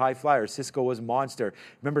super high flyer. Cisco was monster.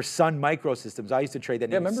 Remember Sun Microsystems? I used to trade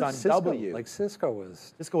that name, Sun Cisco, W. Like Cisco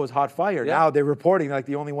was hot fire. Now they're reporting like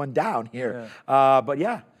the only one down here. But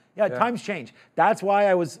times change. That's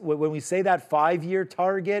why when we say that 5-year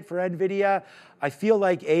target for NVIDIA, I feel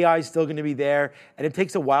like AI is still going to be there, and it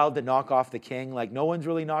takes a while to knock off the king. Like, no one's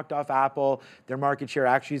really knocked off Apple. Their market share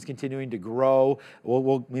actually is continuing to grow.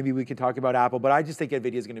 Maybe we can talk about Apple, but I just think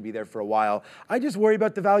NVIDIA is going to be there for a while. I just worry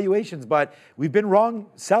about the valuations, but we've been wrong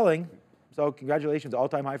selling. So congratulations,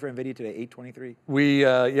 all-time high for NVIDIA today, 823. We,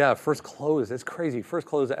 first close. It's crazy. First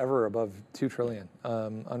close ever above $2 trillion.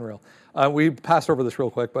 Unreal. We passed over this real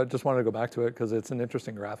quick, but just wanted to go back to it because it's an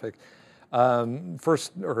interesting graphic.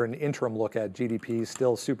 First, or an interim look at GDP,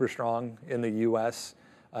 still super strong in the U.S.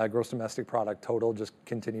 Gross domestic product total just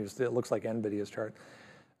continues. It looks like NVIDIA's chart.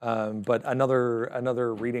 But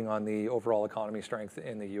another reading on the overall economy strength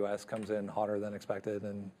in the U.S. comes in hotter than expected,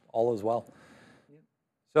 and all is well.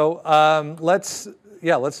 So let's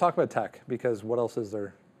talk about tech, because what else is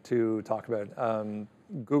there to talk about?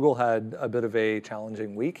 Google had a bit of a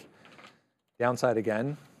challenging week. Downside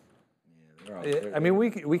again. I mean,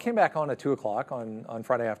 we came back on at 2 o'clock on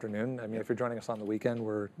Friday afternoon. I mean, if you're joining us on the weekend,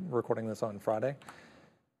 we're recording this on Friday.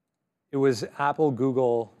 It was Apple,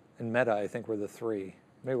 Google, and Meta, I think, were the three.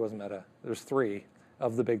 Maybe it wasn't Meta. There's 3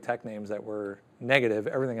 of the big tech names that were negative.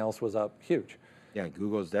 Everything else was up huge. Yeah,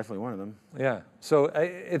 Google's definitely one of them. Yeah, so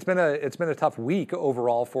it's been a tough week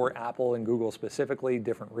overall for Apple and Google specifically.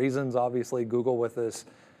 Different reasons, obviously. Google with this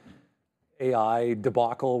AI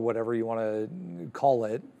debacle, whatever you want to call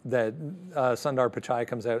it, that Sundar Pichai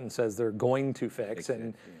comes out and says they're going to fix.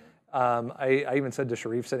 And I even said to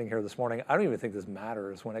Sharif sitting here this morning, I don't even think this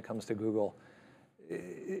matters when it comes to Google.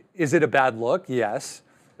 Is it a bad look? Yes.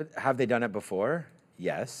 But have they done it before?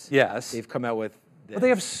 Yes. Yes. They've come out with... But they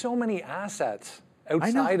have so many assets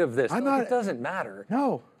outside of this. It doesn't matter.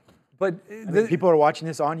 No. But people are watching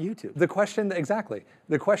this on YouTube. The question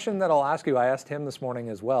that I'll ask you, I asked him this morning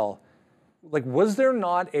as well, like, was there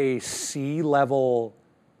not a C-level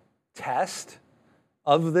test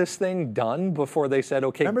of this thing done before they said,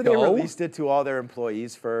 okay, Remember go? They released it to all their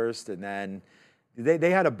employees first, and then they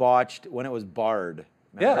had a botched when it was barred.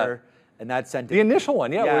 Remember? Yeah. And that sent it. The initial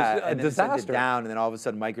one, it was a disaster. Sent it down, and then all of a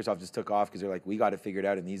sudden Microsoft just took off because they're like, we got to figure it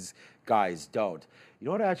out, and these guys don't. You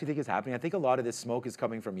know what I actually think is happening? I think a lot of this smoke is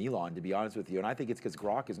coming from Elon, to be honest with you, and I think it's because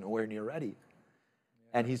Grok is nowhere near ready.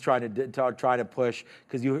 And he's trying to push,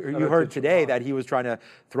 because you heard today that he was trying to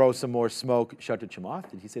throw some more smoke. Shout to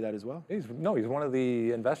Chamath. Did he say that as well? He's one of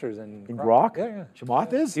the investors in Grok. Yeah.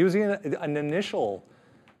 Chamath is? He was an initial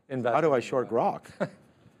investor. How do I short Grok?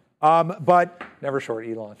 But never short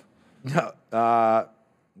Elon. No.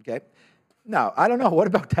 Okay. No, I don't know. What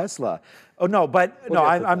about Tesla? Oh, no, but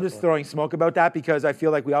I'm just throwing smoke about that because I feel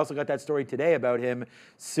like we also got that story today about him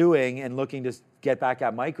suing and looking to get back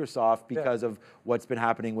at Microsoft because of what's been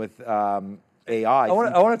happening with AI. I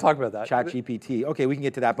want to talk about that. ChatGPT. Okay, we can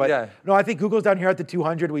get to that. But no, I think Google's down here at the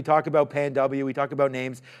 200. We talk about PanW. We talk about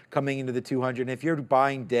names coming into the 200. And if you're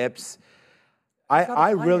buying dips,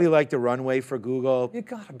 I really like the runway for Google. You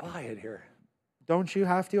got to buy it here. Don't you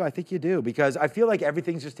have to? I think you do, because I feel like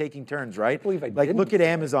everything's just taking turns, right? I believe I like, didn't. Look at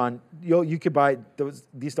Amazon. You could buy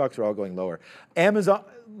these stocks are all going lower. Amazon,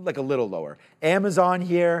 like a little lower. Amazon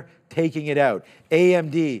here, taking it out.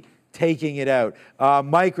 AMD, taking it out.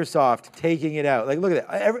 Microsoft, taking it out. Like, look at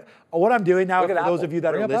that. What I'm doing now, for those of you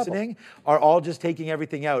that are listening, are all just taking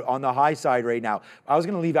everything out on the high side right now. I was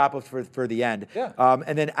going to leave Apple for the end. Yeah.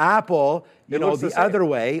 And then Apple, the other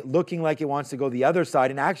way, looking like it wants to go the other side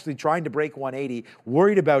and actually trying to break 180,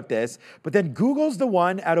 worried about this. But then Google's the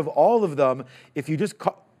one out of all of them, if you just...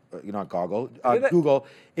 Google,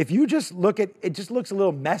 if you just look at it, just looks a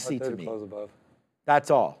little messy to me. That's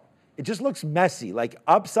all. It just looks messy, like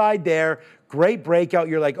upside there, great breakout.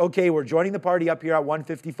 You're like, okay, we're joining the party up here at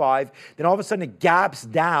 155. Then all of a sudden it gaps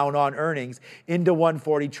down on earnings into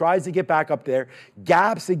 140, tries to get back up there,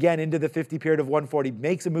 gaps again into the 50 period of 140,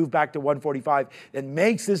 makes a move back to 145, then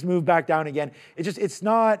makes this move back down again. It's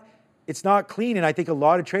not clean. And I think a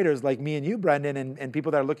lot of traders like me and you, Brendan, and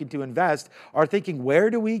people that are looking to invest are thinking, where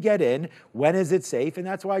do we get in? When is it safe? And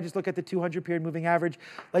that's why I just look at the 200 period moving average.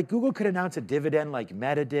 Like, Google could announce a dividend like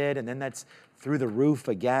Meta did, and then that's through the roof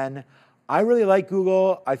again. I really like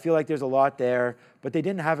Google. I feel like there's a lot there, but they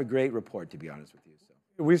didn't have a great report, to be honest with you.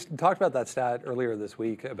 So we talked about that stat earlier this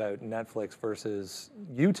week about Netflix versus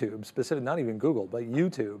YouTube, specific, not even Google, but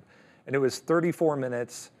YouTube. And it was 34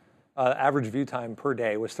 minutes. Average view time per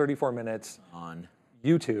day was 34 minutes on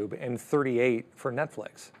YouTube and 38 for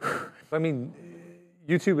Netflix. I mean,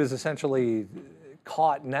 YouTube is essentially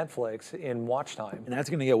caught Netflix in watch time. And that's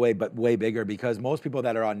going to get way bigger, because most people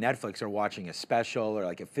that are on Netflix are watching a special or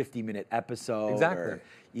like a 50-minute episode or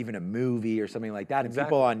even a movie or something like that. And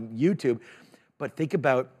people on YouTube, but think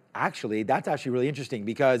about, that's actually really interesting,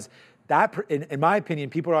 because that, in my opinion,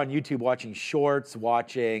 people are on YouTube watching shorts,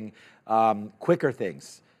 watching quicker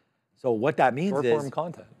things. So what that means is short-form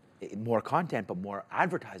content. More content, but more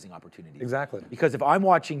advertising opportunities. Exactly. Because if I'm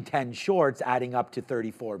watching 10 shorts adding up to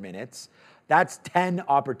 34 minutes, that's 10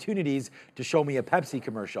 opportunities to show me a Pepsi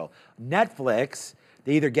commercial. Netflix,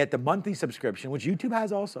 they either get the monthly subscription, which YouTube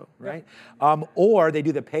has also, right? Or they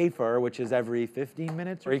do the pay for, which is every 15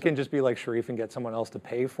 minutes. Or you can just be like Sharif and get someone else to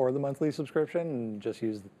pay for the monthly subscription and just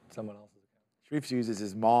use someone else's. Sharif uses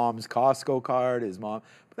his mom's Costco card, but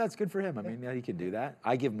that's good for him. I mean, he can do that.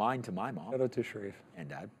 I give mine to my mom. Shout out to Sharif. And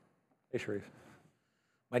Dad. Hey, Sharif.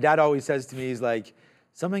 My dad always says to me, he's like,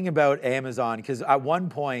 something about Amazon, because at one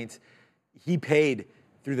point, he paid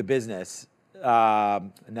through the business,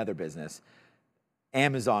 another business,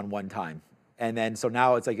 Amazon one time. And then, so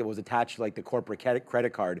now it's like it was attached to like the corporate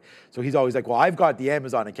credit card. So he's always like, well, I've got the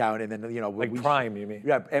Amazon account. And then, like Prime, you mean?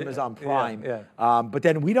 Yeah, Amazon Prime. Yeah. But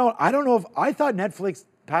then I don't know if, I thought Netflix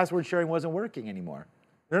password sharing wasn't working anymore.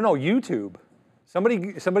 No, YouTube.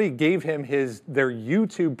 Somebody gave him their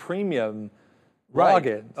YouTube premium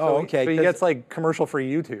login. So okay. So he gets like commercial-free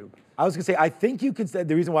YouTube. I was gonna say, I think you could,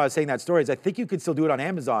 the reason why I was saying that story is I think you could still do it on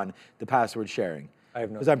Amazon, the password sharing. I have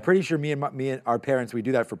no idea. Because I'm pretty sure me and our parents, we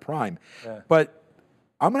do that for Prime. Yeah. But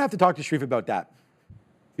I'm gonna have to talk to Sharif about that.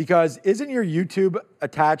 Because isn't your YouTube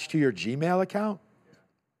attached to your Gmail account?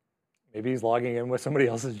 Maybe he's logging in with somebody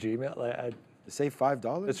else's Gmail. To save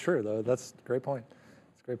 $5? It's true, though. That's a great point.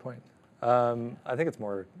 It's a great point. I think it's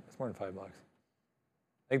more than $5. I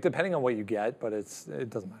think depending on what you get, but it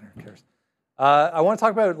doesn't matter. Who cares? I want to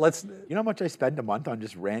talk about, You know how much I spend a month on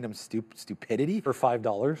just random stupidity? For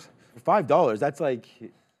 $5? For $5, that's like...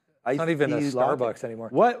 It's not even a Starbucks anymore.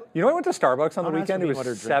 What? You know, I went to Starbucks on the weekend. It was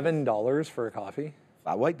 $7 for a coffee.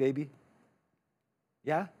 Flat white, baby.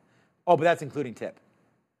 Yeah? Oh, but that's including tip.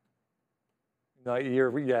 No,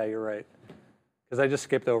 you're right. Because I just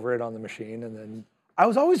skipped over it on the machine and then... I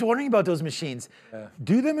was always wondering about those machines. Yeah.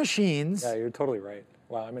 Do the machines... Yeah, you're totally right.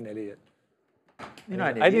 Wow, I'm an idiot. You're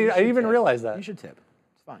not an idiot. I didn't even realize that. You should tip.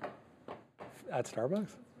 It's fine. At Starbucks?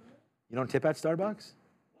 You don't tip at Starbucks?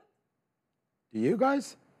 Do you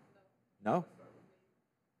guys? No?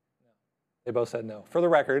 They both said no. For the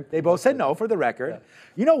record. They both said no, for the record. Yeah.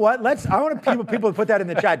 You know what? I want people to put that in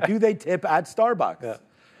the chat. Do they tip at Starbucks? Yeah.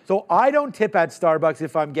 So I don't tip at Starbucks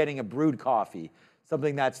if I'm getting a brewed coffee,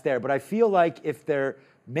 something that's there. But I feel like if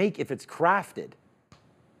it's crafted,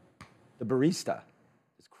 the barista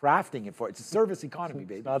is crafting it for it. It's a service economy,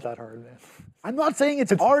 baby. It's not that hard, man. I'm not saying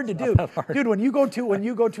it's hard to do. Dude, when you go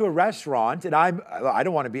to a restaurant, and I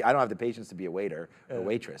don't have the patience to be a waiter or a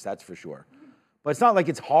waitress, that's for sure. But it's not like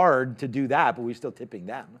it's hard to do that, but we're still tipping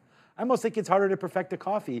them. I almost think it's harder to perfect a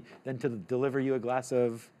coffee than to deliver you a glass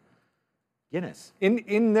of Guinness.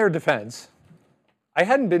 In their defense, I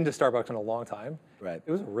hadn't been to Starbucks in a long time. Right.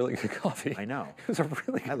 It was a really good coffee. I know. It was a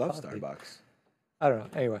really good I love coffee. Starbucks. I don't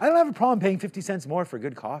know. Anyway. I don't have a problem paying 50 cents more for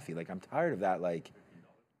good coffee. Like, I'm tired of that, like,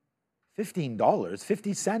 $15,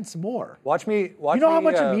 50 cents more. Watch me. You know how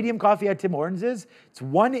much a medium coffee at Tim Hortons is? It's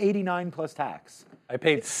 $1.89 plus tax. I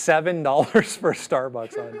paid $7 for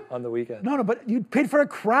Starbucks on the weekend. No, but you paid for a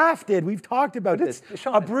crafted. We've talked about this.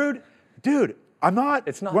 Sean, a brewed, dude. I'm not.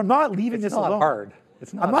 We're not leaving this alone. It's not hard.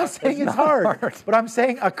 It's not. I'm not saying it's hard, but I'm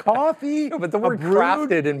saying a coffee. No, but the word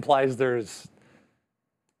crafted implies there's.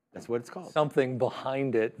 That's what it's called. Something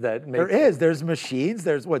behind it that makes There's machines.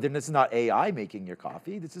 There's what? Then this is not AI making your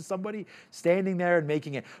coffee. This is somebody standing there and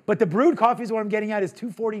making it. But the brewed coffee is what I'm getting at is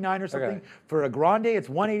 $2.49 or something. Okay. For a grande, it's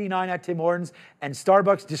 $1.89 at Tim Hortons, and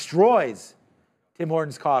Starbucks destroys Tim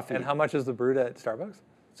Hortons coffee. And how much is the brewed at Starbucks?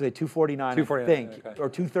 So they $2.49, I think, okay. Or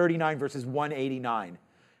 $2.39 versus $1.89.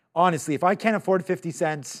 Honestly, if I can't afford 50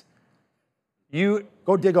 cents, you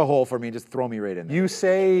go dig a hole for me and just throw me right in there. You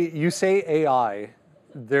say AI.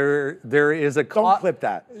 There is a don't clip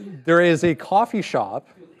that. There is a coffee shop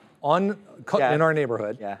in our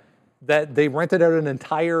neighborhood that they rented out an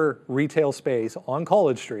entire retail space on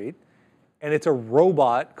College Street, and it's a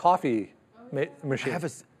robot coffee machine.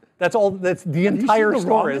 That's all. That's the entire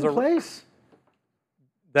store is a place.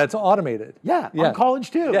 That's automated. Yeah, on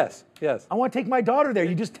College too. Yes. I want to take my daughter there.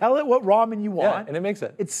 You just tell it what ramen you want, and it makes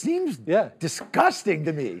it. It seems disgusting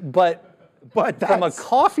to me. But from a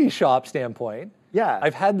coffee shop standpoint. Yeah.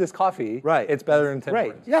 I've had this coffee. Right. It's better than Tim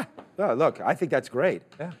Hortons. Yeah. Oh, look, I think that's great.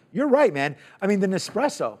 Yeah. You're right, man. I mean, the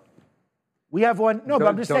Nespresso. We have one. No, but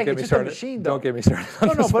I'm just saying it's just a machine, though. Don't get me started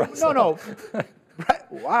on No.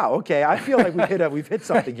 Right. Wow. Okay. I feel like we've hit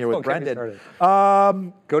something here with Brendan. Go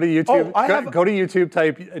to YouTube. Go to YouTube.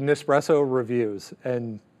 Type Nespresso reviews,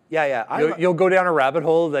 and you'll go down a rabbit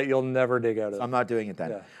hole that you'll never dig out of. I'm not doing it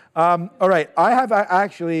then. Yeah. All right. I have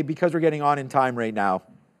actually, because we're getting on in time right now.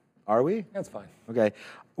 Are we? That's fine. Okay.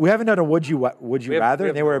 We haven't done a would you rather,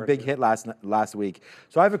 and they were a big hit last week.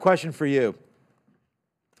 So I have a question for you.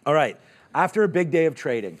 All right. After a big day of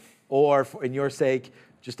trading, or in your sake,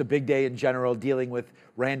 just a big day in general, dealing with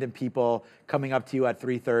random people coming up to you at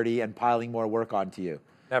 3:30 and piling more work onto you.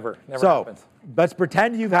 Never happens. So let's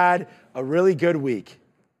pretend you've had a really good week,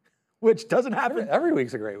 which doesn't happen. Every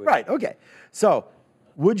week's a great week. Right. Okay. So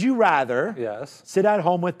would you rather sit at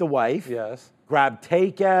home with the wife? Yes. Grab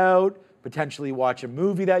takeout, potentially watch a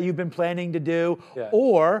movie that you've been planning to do,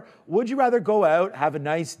 or would you rather go out, have a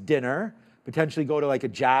nice dinner, potentially go to like a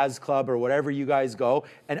jazz club or whatever you guys go,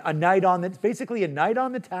 and basically a night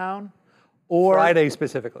on the town, or Friday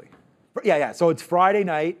specifically. Yeah. So it's Friday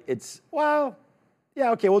night.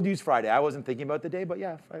 Okay, we'll use Friday. I wasn't thinking about the day, but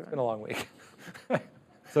yeah. It's been a long week.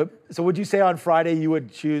 So would you say on Friday you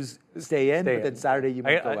would choose stay in, but then Saturday you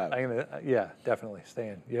might go out? Definitely stay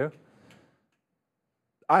in. You?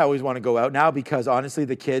 I always want to go out now because honestly,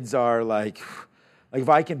 the kids are like if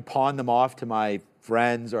I can pawn them off to my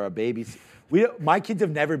friends or a babysitter. My kids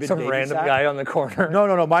have never been some random guy on the corner.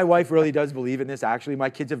 No. My wife really does believe in this. Actually, my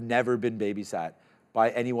kids have never been babysat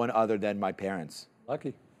by anyone other than my parents.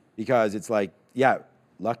 Lucky. Because it's like,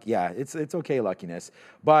 luck. Yeah, it's okay, luckiness.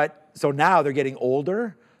 But so now they're getting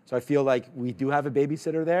older. So I feel like we do have a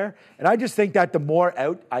babysitter there. And I just think that the more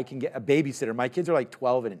out I can get a babysitter, my kids are like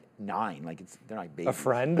 12 and 9. Like they're not babies. A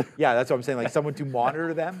friend? Yeah, that's what I'm saying. Like someone to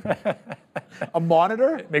monitor them. A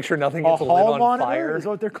monitor? Make sure nothing gets lit on fire. Is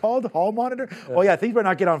what they're called? Hall monitor? Yeah. Oh yeah, things better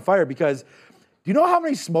not get on fire because do you know how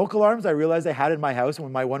many smoke alarms I realized I had in my house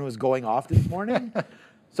when my one was going off this morning?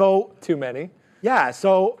 So too many? Yeah,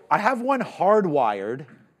 so I have one hardwired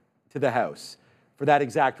to the house for that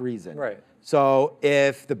exact reason. Right. So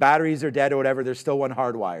if the batteries are dead or whatever, there's still one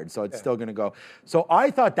hardwired, so it's still going to go. So I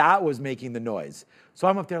thought that was making the noise. So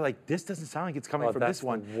I'm up there like, this doesn't sound like it's coming from this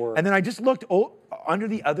one. And then I just looked under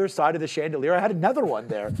the other side of the chandelier. I had another one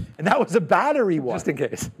there, and that was a battery one. Just in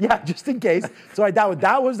case. Yeah, just in case. So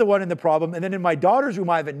that was the one in the problem. And then in my daughter's room,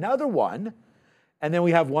 I have another one. And then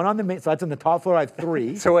we have one on the main, so that's on the top floor. I have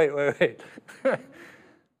 3. So wait.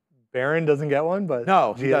 Barron doesn't get one, but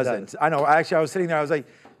no, he doesn't. I know. Actually, I was sitting there. I was like,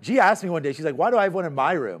 G asked me one day. She's like, "Why do I have one in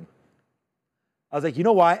my room?" I was like, "You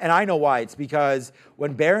know why?" And I know why. It's because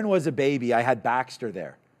when Barron was a baby, I had Baxter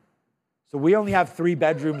there, so we only have 3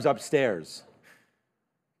 bedrooms upstairs.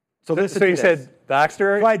 So listen. So you said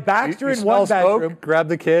Baxter. So I had Baxter in one bedroom. Grab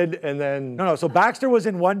the kid, and then no. So Baxter was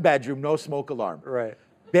in one bedroom, no smoke alarm. Right.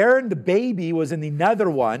 Barron, the baby, was in another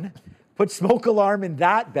one. Put smoke alarm in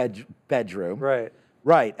that bedroom. Right.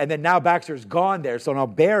 Right, and then now Baxter's gone there, so now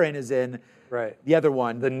Barron is in the other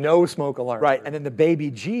one. The no smoke alarm. Right, and then the baby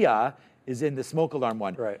Gia is in the smoke alarm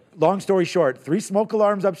one. Right. Long story short, 3 smoke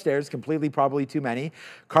alarms upstairs, completely probably too many.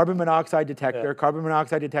 Carbon monoxide detector, carbon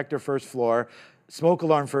monoxide detector first floor, smoke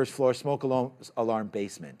alarm first floor, smoke alarm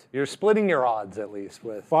basement. You're splitting your odds at least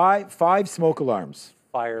with five smoke alarms.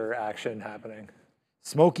 Fire action happening.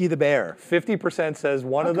 Smokey the Bear. 50% says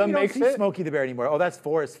one of them makes it. Smokey the Bear anymore. Oh, that's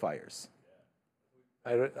forest fires.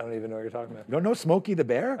 I don't even know what you're talking about. You don't know Smokey the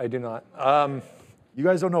Bear? I do not. You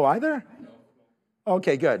guys don't know either?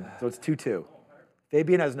 Okay, good. So it's 2-2.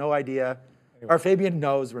 Fabian has no idea. Or Fabian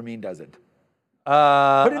knows, Ramin doesn't.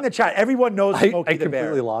 Put it in the chat. Everyone knows Smokey the Bear. I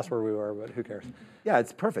completely lost where we were, but who cares? Yeah,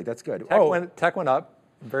 it's perfect. That's good. Tech went up.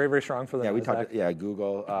 Very, very strong for the Yeah, we talked. Yeah,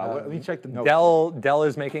 Google. Let me check the notes. Dell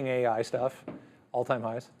is making AI stuff. All-time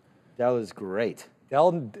highs. Dell is great.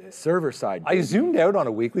 Dell server side. I zoomed out on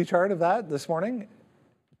a weekly chart of that this morning.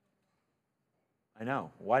 I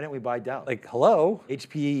know. Why didn't we buy Dell? Like, hello?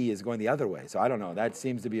 HPE is going the other way, so I don't know. That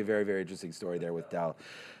seems to be a very, very interesting story there with Dell.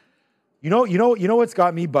 You know what's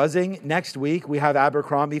got me buzzing? Next week we have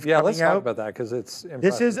Abercrombie coming out. Yeah, let's talk about that because it's impressive.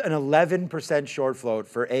 This is an 11% short float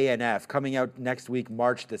for ANF coming out next week,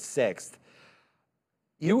 March the 6th.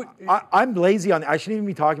 I'm lazy on. I shouldn't even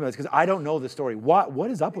be talking about this because I don't know the story.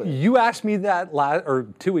 What is up with it? You asked me that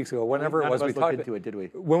 2 weeks ago, whenever it was we talked into it, did we?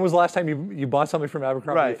 When was the last time you bought something from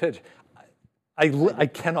Abercrombie Fitch? I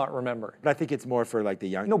cannot remember. But I think it's more for like the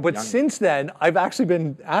young. No, but since then I've actually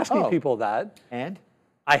been asking people that. And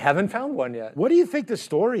I haven't found one yet. What do you think the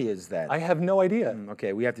story is then? I have no idea.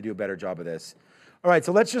 Okay, we have to do a better job of this. All right,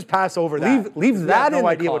 so let's just pass over that. Leave that in the comments. No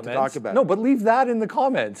idea what to talk about. No, but leave that in the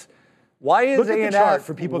comments. Why is ANF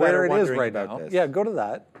for people that are wondering right about now? this? Yeah, go to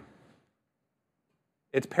that.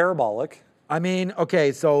 It's parabolic. I mean,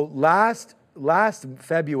 okay, so last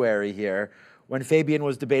February here, when Fabian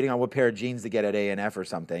was debating on what pair of jeans to get at ANF or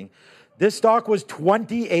something, this stock was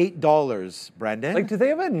 $28, Brendan. Like, do they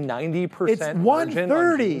have a 90% it's margin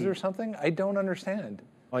on jeans or something? I don't understand.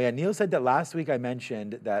 Oh yeah, Neil said that last week I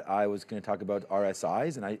mentioned that I was going to talk about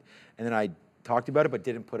RSIs, and then I talked about it but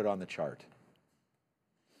didn't put it on the chart.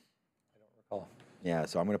 I don't recall. Yeah,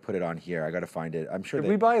 so I'm going to put it on here. I got to find it. I'm sure. Did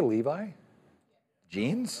we buy Levi?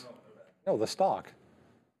 Jeans? No, the stock.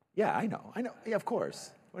 Yeah, I know. Yeah, of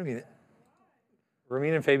course. What do you mean?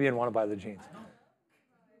 Ramin and Fabian want to buy the jeans.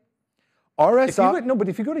 RSI. But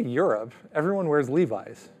if you go to Europe, everyone wears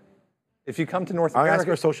Levi's. If you come to North I'll America, ask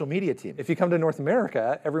our social media team. If you come to North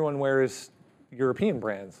America, everyone wears European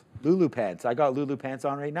brands. Lulu pants. I got Lulu pants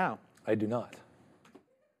on right now. I do not.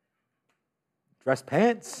 Dress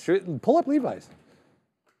pants. Pull up Levi's.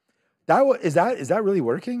 Is that really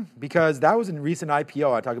working? Because that was a recent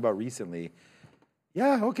IPO I talked about recently.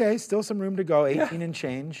 Yeah, okay, still some room to go. 18 and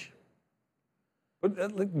change.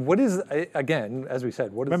 What is, again, as we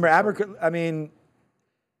said, what is... Remember, I mean,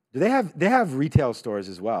 do they have retail stores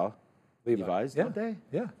as well? Levi's, don't they?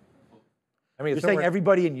 Yeah. I mean, you're saying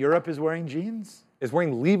everybody in Europe is wearing jeans? Is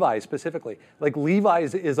wearing Levi's specifically. Like,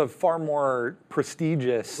 Levi's is a far more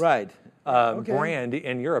prestigious brand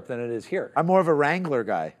in Europe than it is here. I'm more of a Wrangler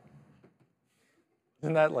guy.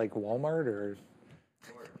 Isn't that like Walmart or...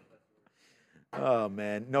 Oh,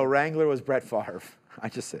 man. No, Wrangler was Brett Favre. I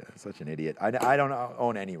just said such an idiot. I don't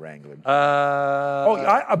own any Wrangler.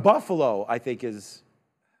 A Buffalo, I think, is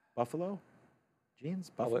Buffalo jeans.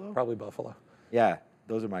 Buffalo, probably Buffalo. Yeah,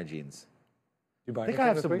 those are my jeans. You buy I think I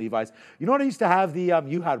have some Levi's. You know what I used to have?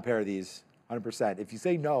 You had a pair of these, 100%. If you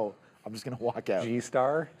say no, I'm just gonna walk out.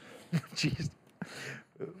 G-Star.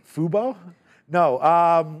 Fubo?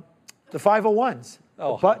 No, the 501s.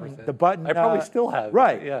 Oh, the button. I probably still have.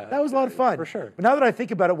 Right. Yeah. That was a lot of fun. For sure. But now that I think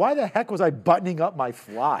about it, why the heck was I buttoning up my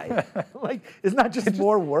fly? Like, isn't that just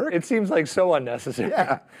more work? It seems like so unnecessary.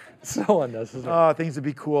 Yeah. So unnecessary. Oh, things would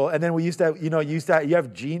be cool. And then we used to have, you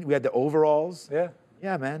have jeans. We had the overalls. Yeah.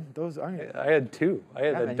 Yeah, man. Those. I had two. I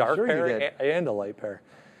had a dark pair and a light pair.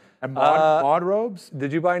 And mod robes.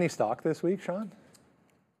 Did you buy any stock this week, Sean?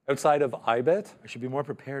 Outside of iBit? I should be more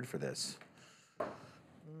prepared for this.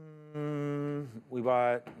 We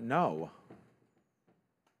bought no.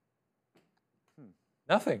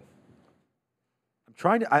 Nothing.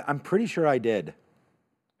 I'm pretty sure I did.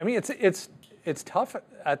 I mean, it's tough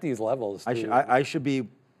at these levels. I should be.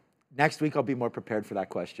 Next week I'll be more prepared for that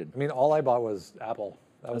question. I mean, all I bought was Apple.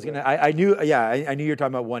 I knew you were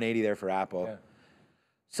talking about 180 there for Apple. Yeah.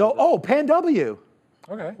 So Pan W.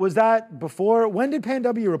 Okay. Was that before? When did Pan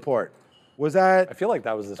W report? Was that? I feel like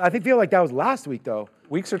that was this. I feel like that was last week though.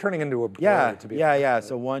 Weeks are turning into a blur, Yeah, to be yeah.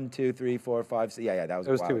 So 1, 2, 3, 4, 5, 6. Yeah, that was a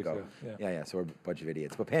while 2 weeks ago. ago, Yeah. So we're a bunch of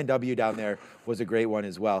idiots. But Pan W down there was a great one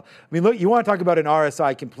as well. I mean, look, you want to talk about an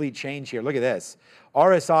RSI complete change here. Look at this.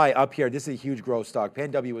 RSI up here, this is a huge growth stock.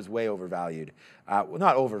 Pan W was way overvalued. Well,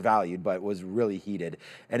 not overvalued, but was really heated.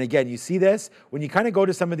 And again, you see this? When you kind of go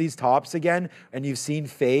to some of these tops again, and you've seen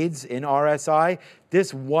fades in RSI,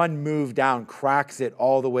 this one move down cracks it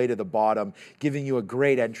all the way to the bottom, giving you a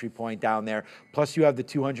great entry point down there. Plus you have the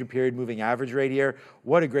 200 period moving average right here.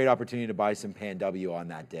 What a great opportunity to buy some Pan W on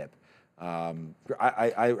that dip.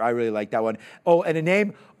 I really like that one. Oh, and a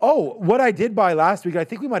name. Oh, what I did buy last week, I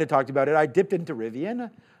think we might have talked about it. I dipped into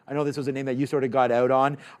Rivian. I know this was a name that you sort of got out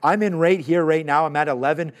on. I'm in right here right now. I'm at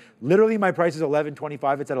 11. Literally, my price is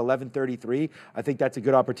 11.25. It's at 11.33. I think that's a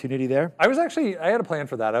good opportunity there. I had a plan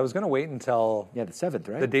for that. I was going to wait until the 7th,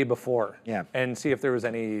 right? The day before. Yeah. And see if there was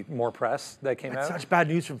any more press that came out. Such bad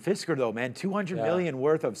news from Fisker, though, man. 200 million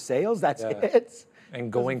worth of sales. That's it. And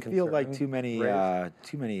going doesn't feel like too many.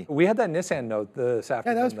 We had that Nissan note this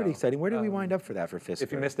afternoon. Yeah, that was pretty exciting. Where did we wind up for that for Fisker?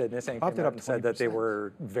 If you missed it, Nissan came out and said that they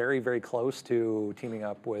were very, very close to teaming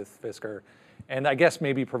up with Fisker, and I guess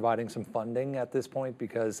maybe providing some funding at this point,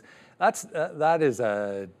 because that is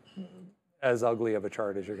as ugly of a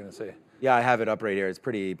chart as you're going to see. Yeah, I have it up right here. It's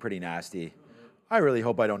pretty nasty. I really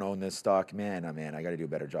hope I don't own this stock. Man, oh man, I got to do a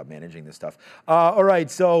better job managing this stuff. All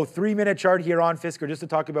right, so 3-minute chart here on Fisker, just to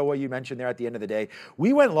talk about what you mentioned there at the end of the day.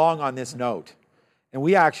 We went long on this note, and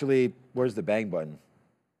we actually, where's the bang button?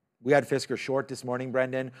 We had Fisker short this morning,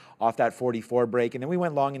 Brendan, off that 44 break, and then we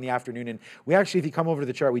went long in the afternoon, and we actually, if you come over to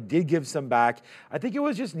the chart, we did give some back. I think it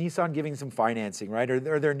was just Nissan giving some financing, right?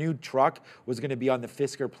 Or their new truck was going to be on the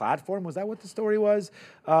Fisker platform. Was that what the story was?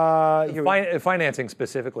 Financing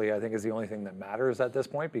specifically, I think, is the only thing that matters at this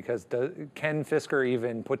point, because can Fisker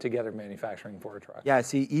even put together manufacturing for a truck? Yeah,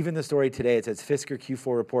 see, even the story today, it says Fisker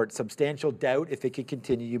Q4 report, substantial doubt if it could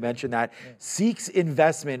continue. You mentioned that. Seeks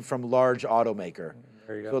investment from large automaker.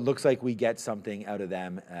 So it looks like we get something out of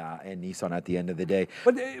them and Nissan at the end of the day.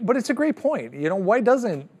 But it's a great point. You know, why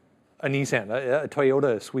doesn't a Nissan, a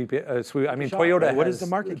Toyota sweep? I mean, Toyota. What is the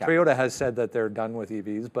market cap? Toyota has said that they're done with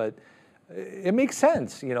EVs, but it makes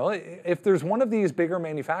sense. You know, if there's one of these bigger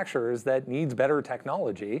manufacturers that needs better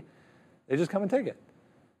technology, they just come and take it.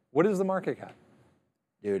 What is the market cap?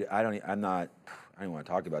 Dude, I don't want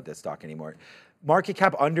to talk about this stock anymore. Market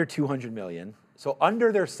cap under 200 million, so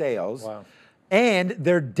under their sales. Wow. And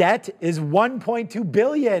their debt is 1.2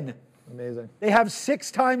 billion. Amazing. They have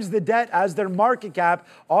 6 times the debt as their market cap.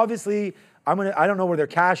 Obviously, I don't know where their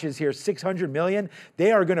cash is here, 600 million.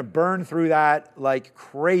 They are going to burn through that like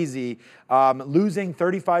crazy, losing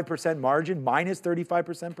 35% margin, minus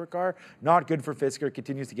 35% per car. Not good for Fisker.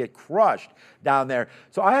 Continues to get crushed down there.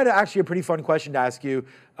 So I had actually a pretty fun question to ask you,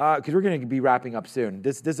 because we're going to be wrapping up soon.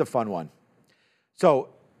 This is a fun one. So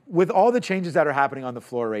with all the changes that are happening on the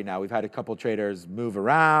floor right now, we've had a couple traders move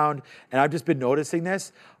around, and I've just been noticing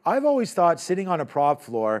this. I've always thought sitting on a prop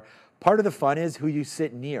floor, part of the fun is who you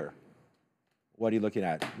sit near. What are you looking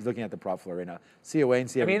at? He's looking at the prop floor right now. See away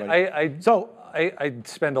and see everybody. I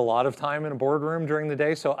spend a lot of time in a boardroom during the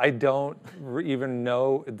day, so I don't even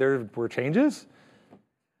know there were changes.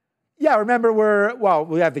 Yeah, remember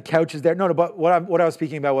we have the couches there. No, but what I was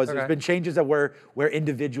speaking about was there's been changes of where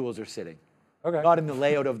individuals are sitting. Okay. Not in the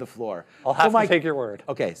layout of the floor. I'll have to take your word.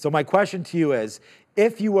 Okay, so my question to you is,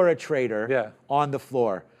 if you were a trader on the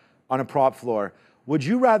floor, on a prop floor, would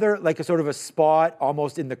you rather like a sort of a spot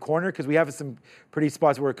almost in the corner? Because we have some pretty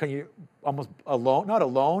spots where you almost alone, not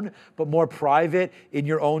alone, but more private in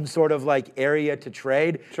your own sort of like area to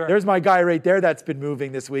trade. Sure. There's my guy right there that's been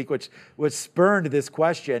moving this week, which was spurned this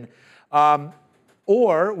question.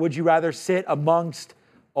 Or would you rather sit amongst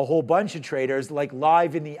a whole bunch of traders, like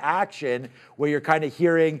live in the action, where you're kind of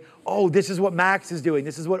hearing, oh, this is what Max is doing,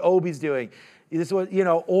 this is what Obi's doing, this is what,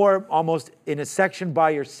 or almost in a section by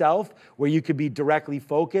yourself where you could be directly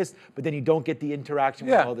focused, but then you don't get the interaction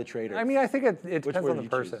with all the traders. I mean, I think it depends on the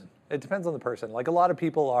person. Choose? It depends on the person. Like a lot of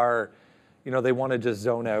people are, they want to just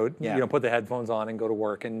zone out, put the headphones on and go to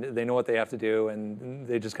work, and they know what they have to do, and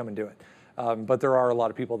they just come and do it. But there are a lot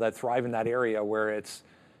of people that thrive in that area where it's,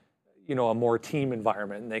 a more team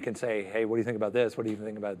environment, and they can say, hey, what do you think about this? What do you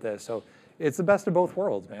think about this? So it's the best of both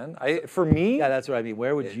worlds, man. For me, yeah, that's what I mean.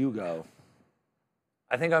 Where would you go?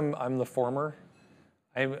 I think I'm the former.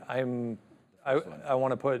 I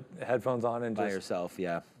want to put headphones on and by just yourself,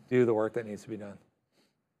 do the work that needs to be done.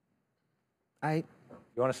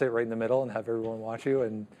 You want to sit right in the middle and have everyone watch you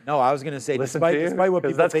and no, I was going to say despite what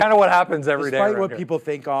people that's kind of what happens every day. Despite what people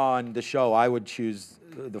think on the show, I would choose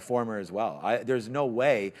the former as well. There's no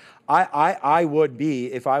way I would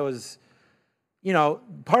be if I was you know,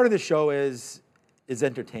 part of the show is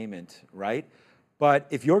entertainment, right? But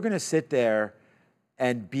if you're going to sit there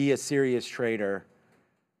and be a serious trader,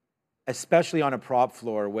 especially on a prop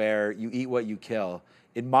floor where you eat what you kill,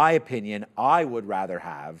 in my opinion, I would rather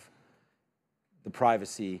have the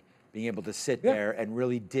privacy, being able to sit there and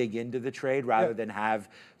really dig into the trade rather than have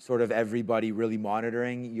sort of everybody really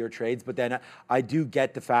monitoring your trades. But then I do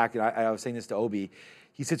get the fact, and I was saying this to Obi,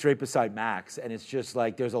 he sits right beside Max, and it's just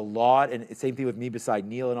like there's a lot, and same thing with me beside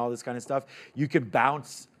Neil and all this kind of stuff. You can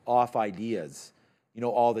bounce off ideas, you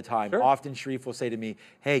know, all the time. Sure. Often Sharif will say to me,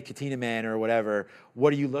 hey, Katina man or whatever,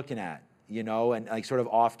 what are you looking at? You know, and like sort of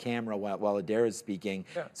off camera while Adair is speaking.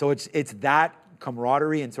 Yeah. So it's that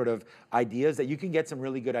camaraderie and sort of ideas that you can get some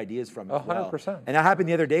really good ideas from as 100%. well. And that happened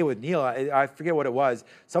the other day with Neil. I forget what it was.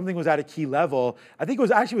 Something was at a key level. I think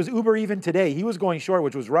it was Uber even today. He was going short,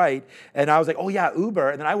 which was right. And I was like, oh yeah, Uber.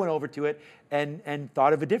 And then I went over to it and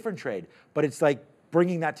thought of a different trade. But it's like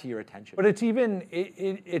bringing that to your attention. But it's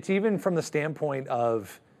even from the standpoint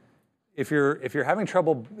of if you're having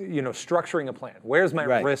trouble, you know, structuring a plan. Where's my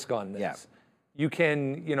risk on this? Yeah. You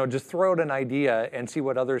can, you know, just throw out an idea and see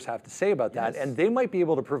what others have to say about that. And they might be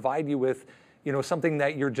able to provide you with, you know, something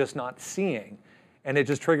that you're just not seeing. And it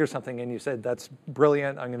just triggers something, and you said, that's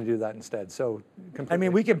brilliant, I'm going to do that instead. So, I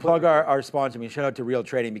mean, we can plug our sponsor. I mean, shout out to Real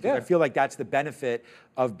Trading, because I feel like that's the benefit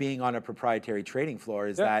of being on a proprietary trading floor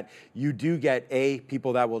is that you do get,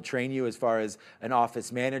 people that will train you as far as an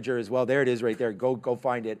office manager as well. There it is right there. Go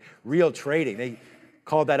find it. Real Trading. They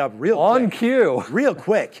called that up real on quick. cue. Real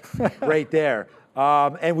quick right there.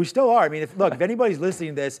 And we still are. I mean, if anybody's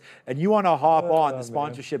listening to this and you want to hop on the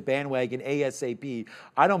sponsorship bandwagon ASAP,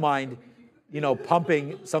 I don't mind, you know,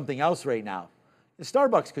 pumping something else right now.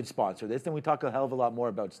 Starbucks could sponsor this, then we talk a hell of a lot more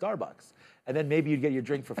about Starbucks. And then maybe you'd get your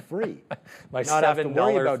drink for free. My not have to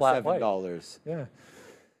worry about flat $7. Yeah.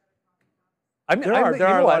 There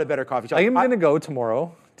are a lot of better coffee shops. I am going to go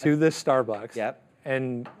tomorrow to this Starbucks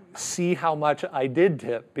and see how much I did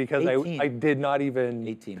tip, because I did not even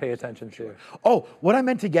pay attention to. Oh, what I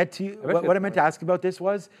meant to get to, what I meant to ask about this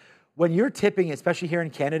was, when you're tipping, especially here in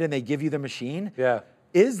Canada, and they give you the machine,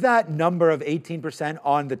 is that number of 18%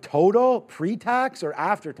 on the total pre-tax or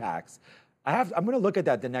after tax? I'm going to look at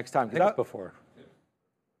that the next time. I think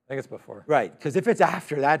it's before. Right, because if it's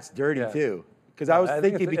after, that's dirty too. Because I was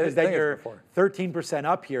thinking, because then you're 13%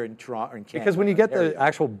 up here in Toronto, in Canada. Because when you get the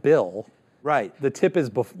actual bill, right, the tip is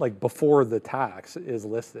before the tax is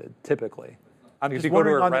listed, typically. I'm just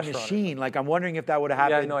wondering on the machine, like I'm wondering if that would have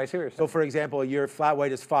happened. Yeah, no, I see what you're saying. So for example, your flat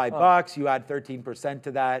white is $5, you add 13%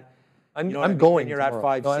 to that. I'm going. Then you're at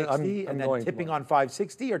 560, and then tipping on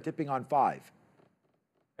 560 or tipping on 5.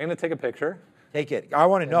 I'm going to take a picture. Take it. I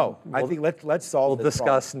want to know. I think let's solve this. We'll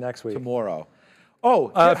discuss next week. Tomorrow.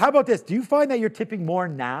 Oh, how about this? Do you find that you're tipping more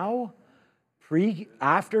now,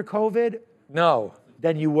 after COVID? No.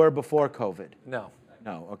 Than you were before COVID? No.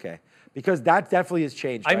 No. Okay. Because that definitely has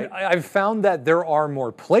changed. Right? I've found that there are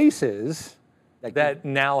more places that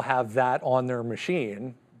now have that on their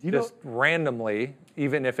machine, just randomly,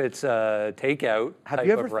 even if it's a takeout type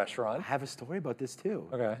of restaurant. I have a story about this too.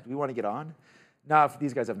 Okay. Do we want to get on? No,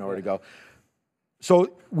 these guys have nowhere to go.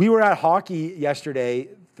 So we were at hockey yesterday.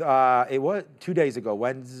 It was 2 days ago.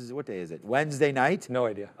 What day is it? Wednesday night. No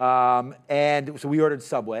idea. And so we ordered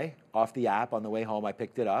Subway off the app on the way home. I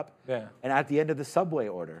picked it up. Yeah. And at the end of the Subway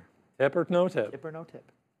order. Tip or no tip? Tip or no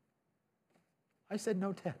tip? I said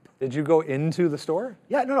no tip. Did you go into the store?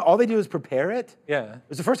 Yeah, no. All they do is prepare it. Yeah. It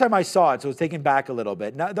was the first time I saw it, so it was taken back a little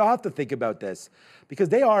bit. Now, they'll have to think about this because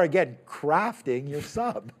they are, again, crafting your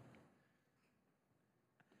sub.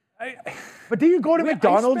 But do you go to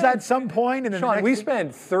McDonald's at some point? And Sean, we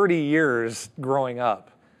spent 30 years growing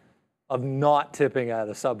up of not tipping at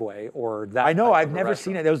a Subway or that. I know, I've never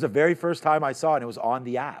seen it. It was the very first time I saw it, and it was on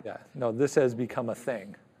the app. Yeah, no, this has become a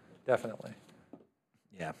thing, definitely.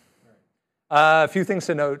 Yeah. A few things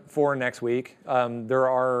to note for next week. There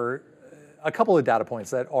are a couple of data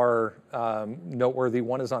points that are noteworthy.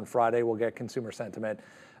 One is on Friday. We'll get consumer sentiment.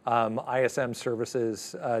 ISM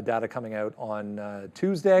services data coming out on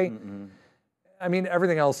Tuesday. Mm-hmm. I mean,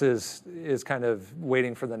 everything else is kind of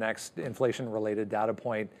waiting for the next inflation-related data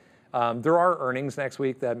point. There are earnings next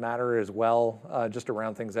week that matter as well, just to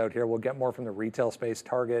round things out here. We'll get more from the retail space.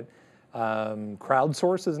 Target.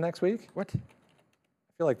 Crowdsource is next week. What? I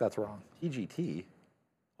feel like that's wrong. TGT?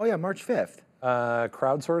 Oh, yeah, March 5th.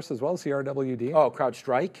 Crowdsource as well, CRWD. Oh,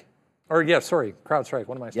 CrowdStrike? Or, yeah, sorry, CrowdStrike.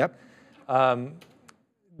 What am I saying? Yep.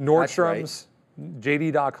 Nordstrom's,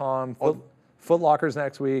 JD.com, Foot Locker's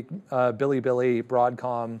next week, Billy,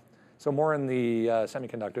 Broadcom. So more in the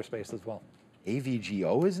semiconductor space as well.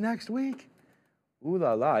 AVGO is next week? Ooh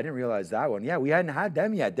la la, I didn't realize that one. Yeah, we hadn't had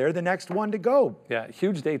them yet. They're the next one to go. Yeah,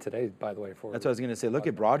 huge day today, by the way. That's what I was going to say. Look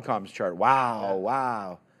at Broadcom's chart. Wow,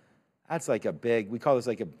 wow. That's like a big, we call this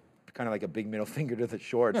like a kind of like a big middle finger to the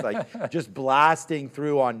shorts, like just blasting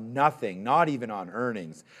through on nothing, not even on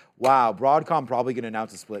earnings. Wow, Broadcom probably going to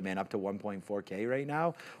announce a split, man, up to 1.4K right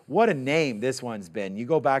now. What a name this one's been. You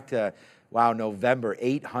go back to, wow, November,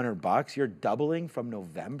 $800. You're doubling from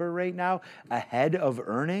November right now, ahead of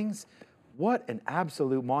earnings. What an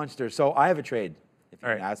absolute monster. So I have a trade, if you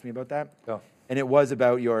can ask me about that. Go. And it was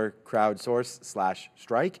about your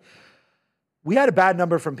crowdsource/strike. We had a bad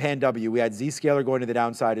number from PanW. We had Zscaler going to the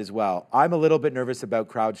downside as well. I'm a little bit nervous about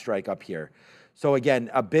CrowdStrike up here. So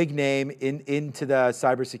again, a big name into the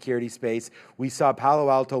cybersecurity space. We saw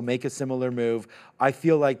Palo Alto make a similar move. I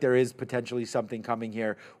feel like there is potentially something coming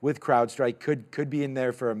here with CrowdStrike. Could be in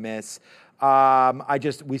there for a miss.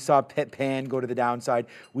 We saw Pan go to the downside.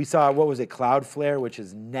 We saw, what was it, Cloudflare, which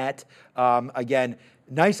is net. Again,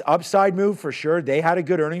 nice upside move for sure. They had a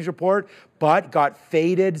good earnings report, but got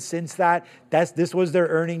faded since that. This was their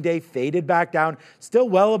earning day, faded back down. Still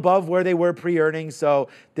well above where they were pre-earnings, so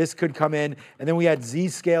this could come in. And then we had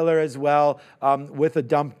Zscaler as well, with a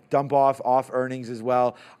dump off earnings as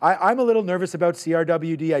well. I'm a little nervous about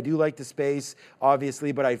CRWD. I do like the space,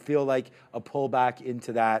 obviously, but I feel like a pullback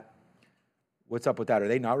into that. What's up with that? Are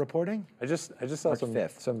they not reporting? I just saw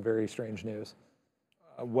some very strange news.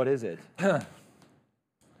 What is it?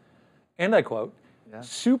 And I quote,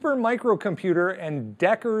 Super Microcomputer and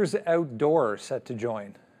Deckers Outdoor set to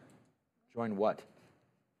join. Join what?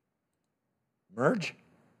 Merge?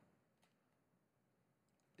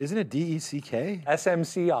 Isn't it DECK?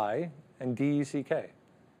 SMCI and DECK.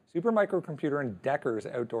 Super Microcomputer and Deckers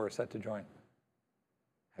Outdoor set to join.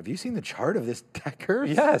 Have you seen the chart of this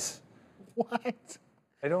Deckers? Yes. What?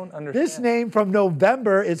 I don't understand. This name from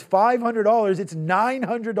November is $500. It's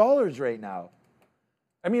 $900 right now.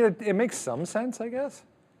 I mean, it makes some sense, I guess.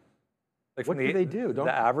 Like what do they do? The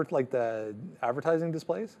advertising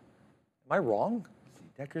displays? Am I wrong?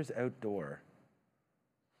 Deckers Outdoor.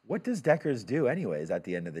 What does Deckers do anyways at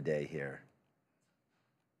the end of the day here?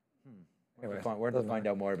 Anyways, we're going to find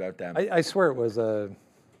out more about them. I swear it was a...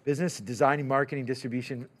 Business, designing, marketing,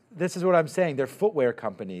 distribution. This is what I'm saying. They're a footwear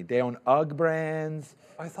company. They own UGG brands.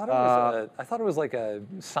 I thought it was like a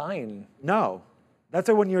sign. No. That's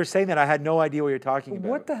why when you were saying that, I had no idea what you're talking about.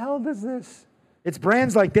 What the hell does this? It's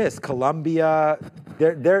brands like this, Columbia.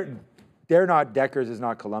 They're not, Deckers is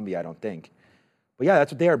not Columbia, I don't think. But yeah,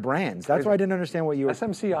 that's what they are, brands. That's why I didn't understand what you were...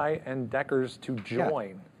 SMCI and Deckers to join.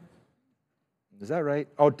 Yeah. Is that right?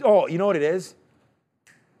 Oh, you know what it is?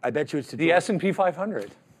 I bet you it's to the S&P 500.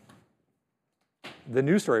 The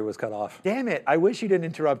news story was cut off. Damn it. I wish you didn't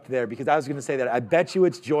interrupt there because I was going to say that. I bet you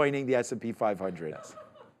it's joining the S&P 500. Yes.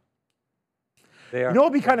 They are. You know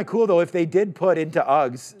what would be kind of cool, though, if they did put into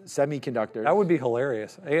UGGs semiconductors? That would be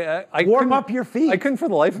hilarious. Warm up your feet. I couldn't for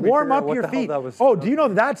the life of me warm up your feet. Do you know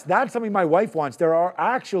that's something my wife wants? There are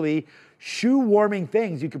actually shoe warming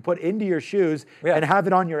things you can put into your shoes and have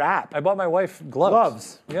it on your app. I bought my wife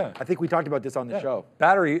gloves. Yeah. I think we talked about this on the show.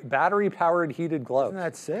 Battery powered heated gloves. Isn't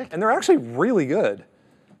that sick? And they're actually really good.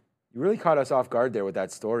 You really caught us off guard there with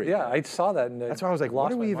that story. Yeah, I saw that. And that's why I was like, what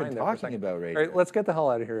are we even talking about right now? All right, let's get the hell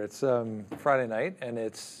out of here. It's Friday night, and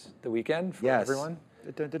it's the weekend for everyone.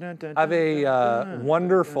 Have a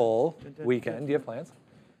wonderful weekend. Do you have plans?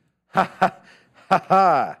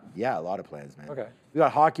 Yeah, a lot of plans, man. Okay. We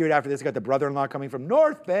got hockey right after this. We got the brother-in-law coming from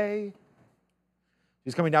North Bay.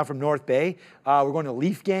 He's coming down from North Bay. We're going to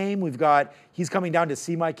Leaf game. He's coming down to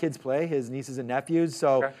see my kids play, his nieces and nephews.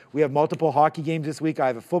 So we have multiple hockey games this week. I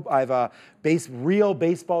have a real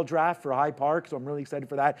baseball draft for High Park, so I'm really excited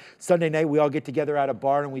for that. Sunday night, we all get together at a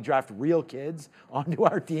bar and we draft real kids onto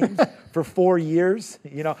our teams for 4 years.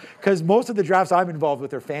 You know, because most of the drafts I'm involved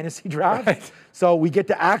with are fantasy drafts. Right. So we get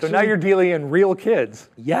to actually. So now you're dealing in real kids.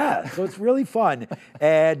 Yeah. So it's really fun.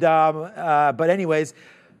 And but anyways.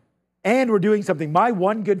 And we're doing something. My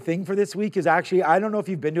one good thing for this week is actually, I don't know if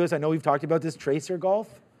you've been to us. I know we've talked about this, Tracer Golf.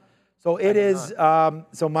 So it is,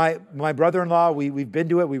 so my brother-in-law, we've been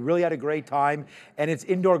to it. We really had a great time. And it's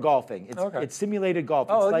indoor golfing. It's simulated golf.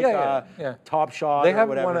 It's like Top Shot They have or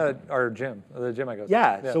whatever. one at our gym, the gym I go to.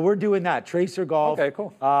 Yeah, so we're doing that, Tracer Golf. Okay,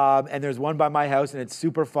 cool. And there's one by my house, and it's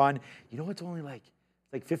super fun. You know, it's only like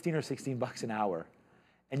 15 or 16 bucks an hour.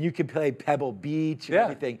 And you can play Pebble Beach and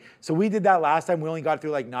everything. So we did that last time. We only got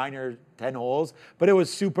through like 9 or 10 holes, but it was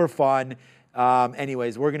super fun.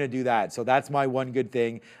 Anyways, we're going to do that. So that's my one good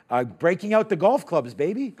thing. Breaking out the golf clubs,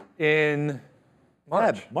 baby. In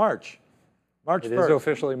March. March 1st. It is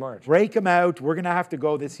officially March. Break them out. We're going to have to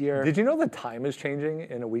go this year. Did you know the time is changing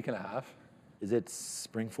in a week and a half? Is it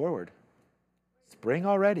spring forward? Spring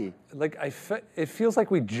already? Like it feels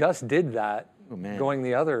like we just did that. Oh, man. Going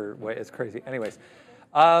the other way. It's crazy. Anyways,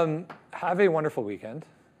 have a wonderful weekend.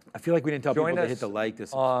 I feel like we didn't tell Join people to us hit the like, to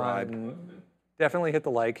subscribe. Definitely hit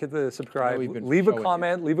the like, hit the subscribe, been leave a showing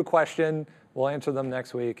comment, leave a question. We'll answer them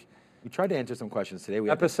next week. We tried to answer some questions today. We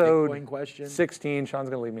had the Episode Bitcoin question. 16. Sean's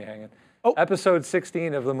going to leave me hanging. Oh. Episode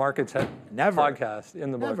 16 of the Markets Never. podcast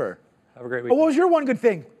in the book. Never. Have a great Oh, weekend. what was your one good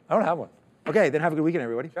thing? I don't have one. Okay, then have a good weekend,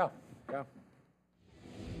 everybody. Ciao.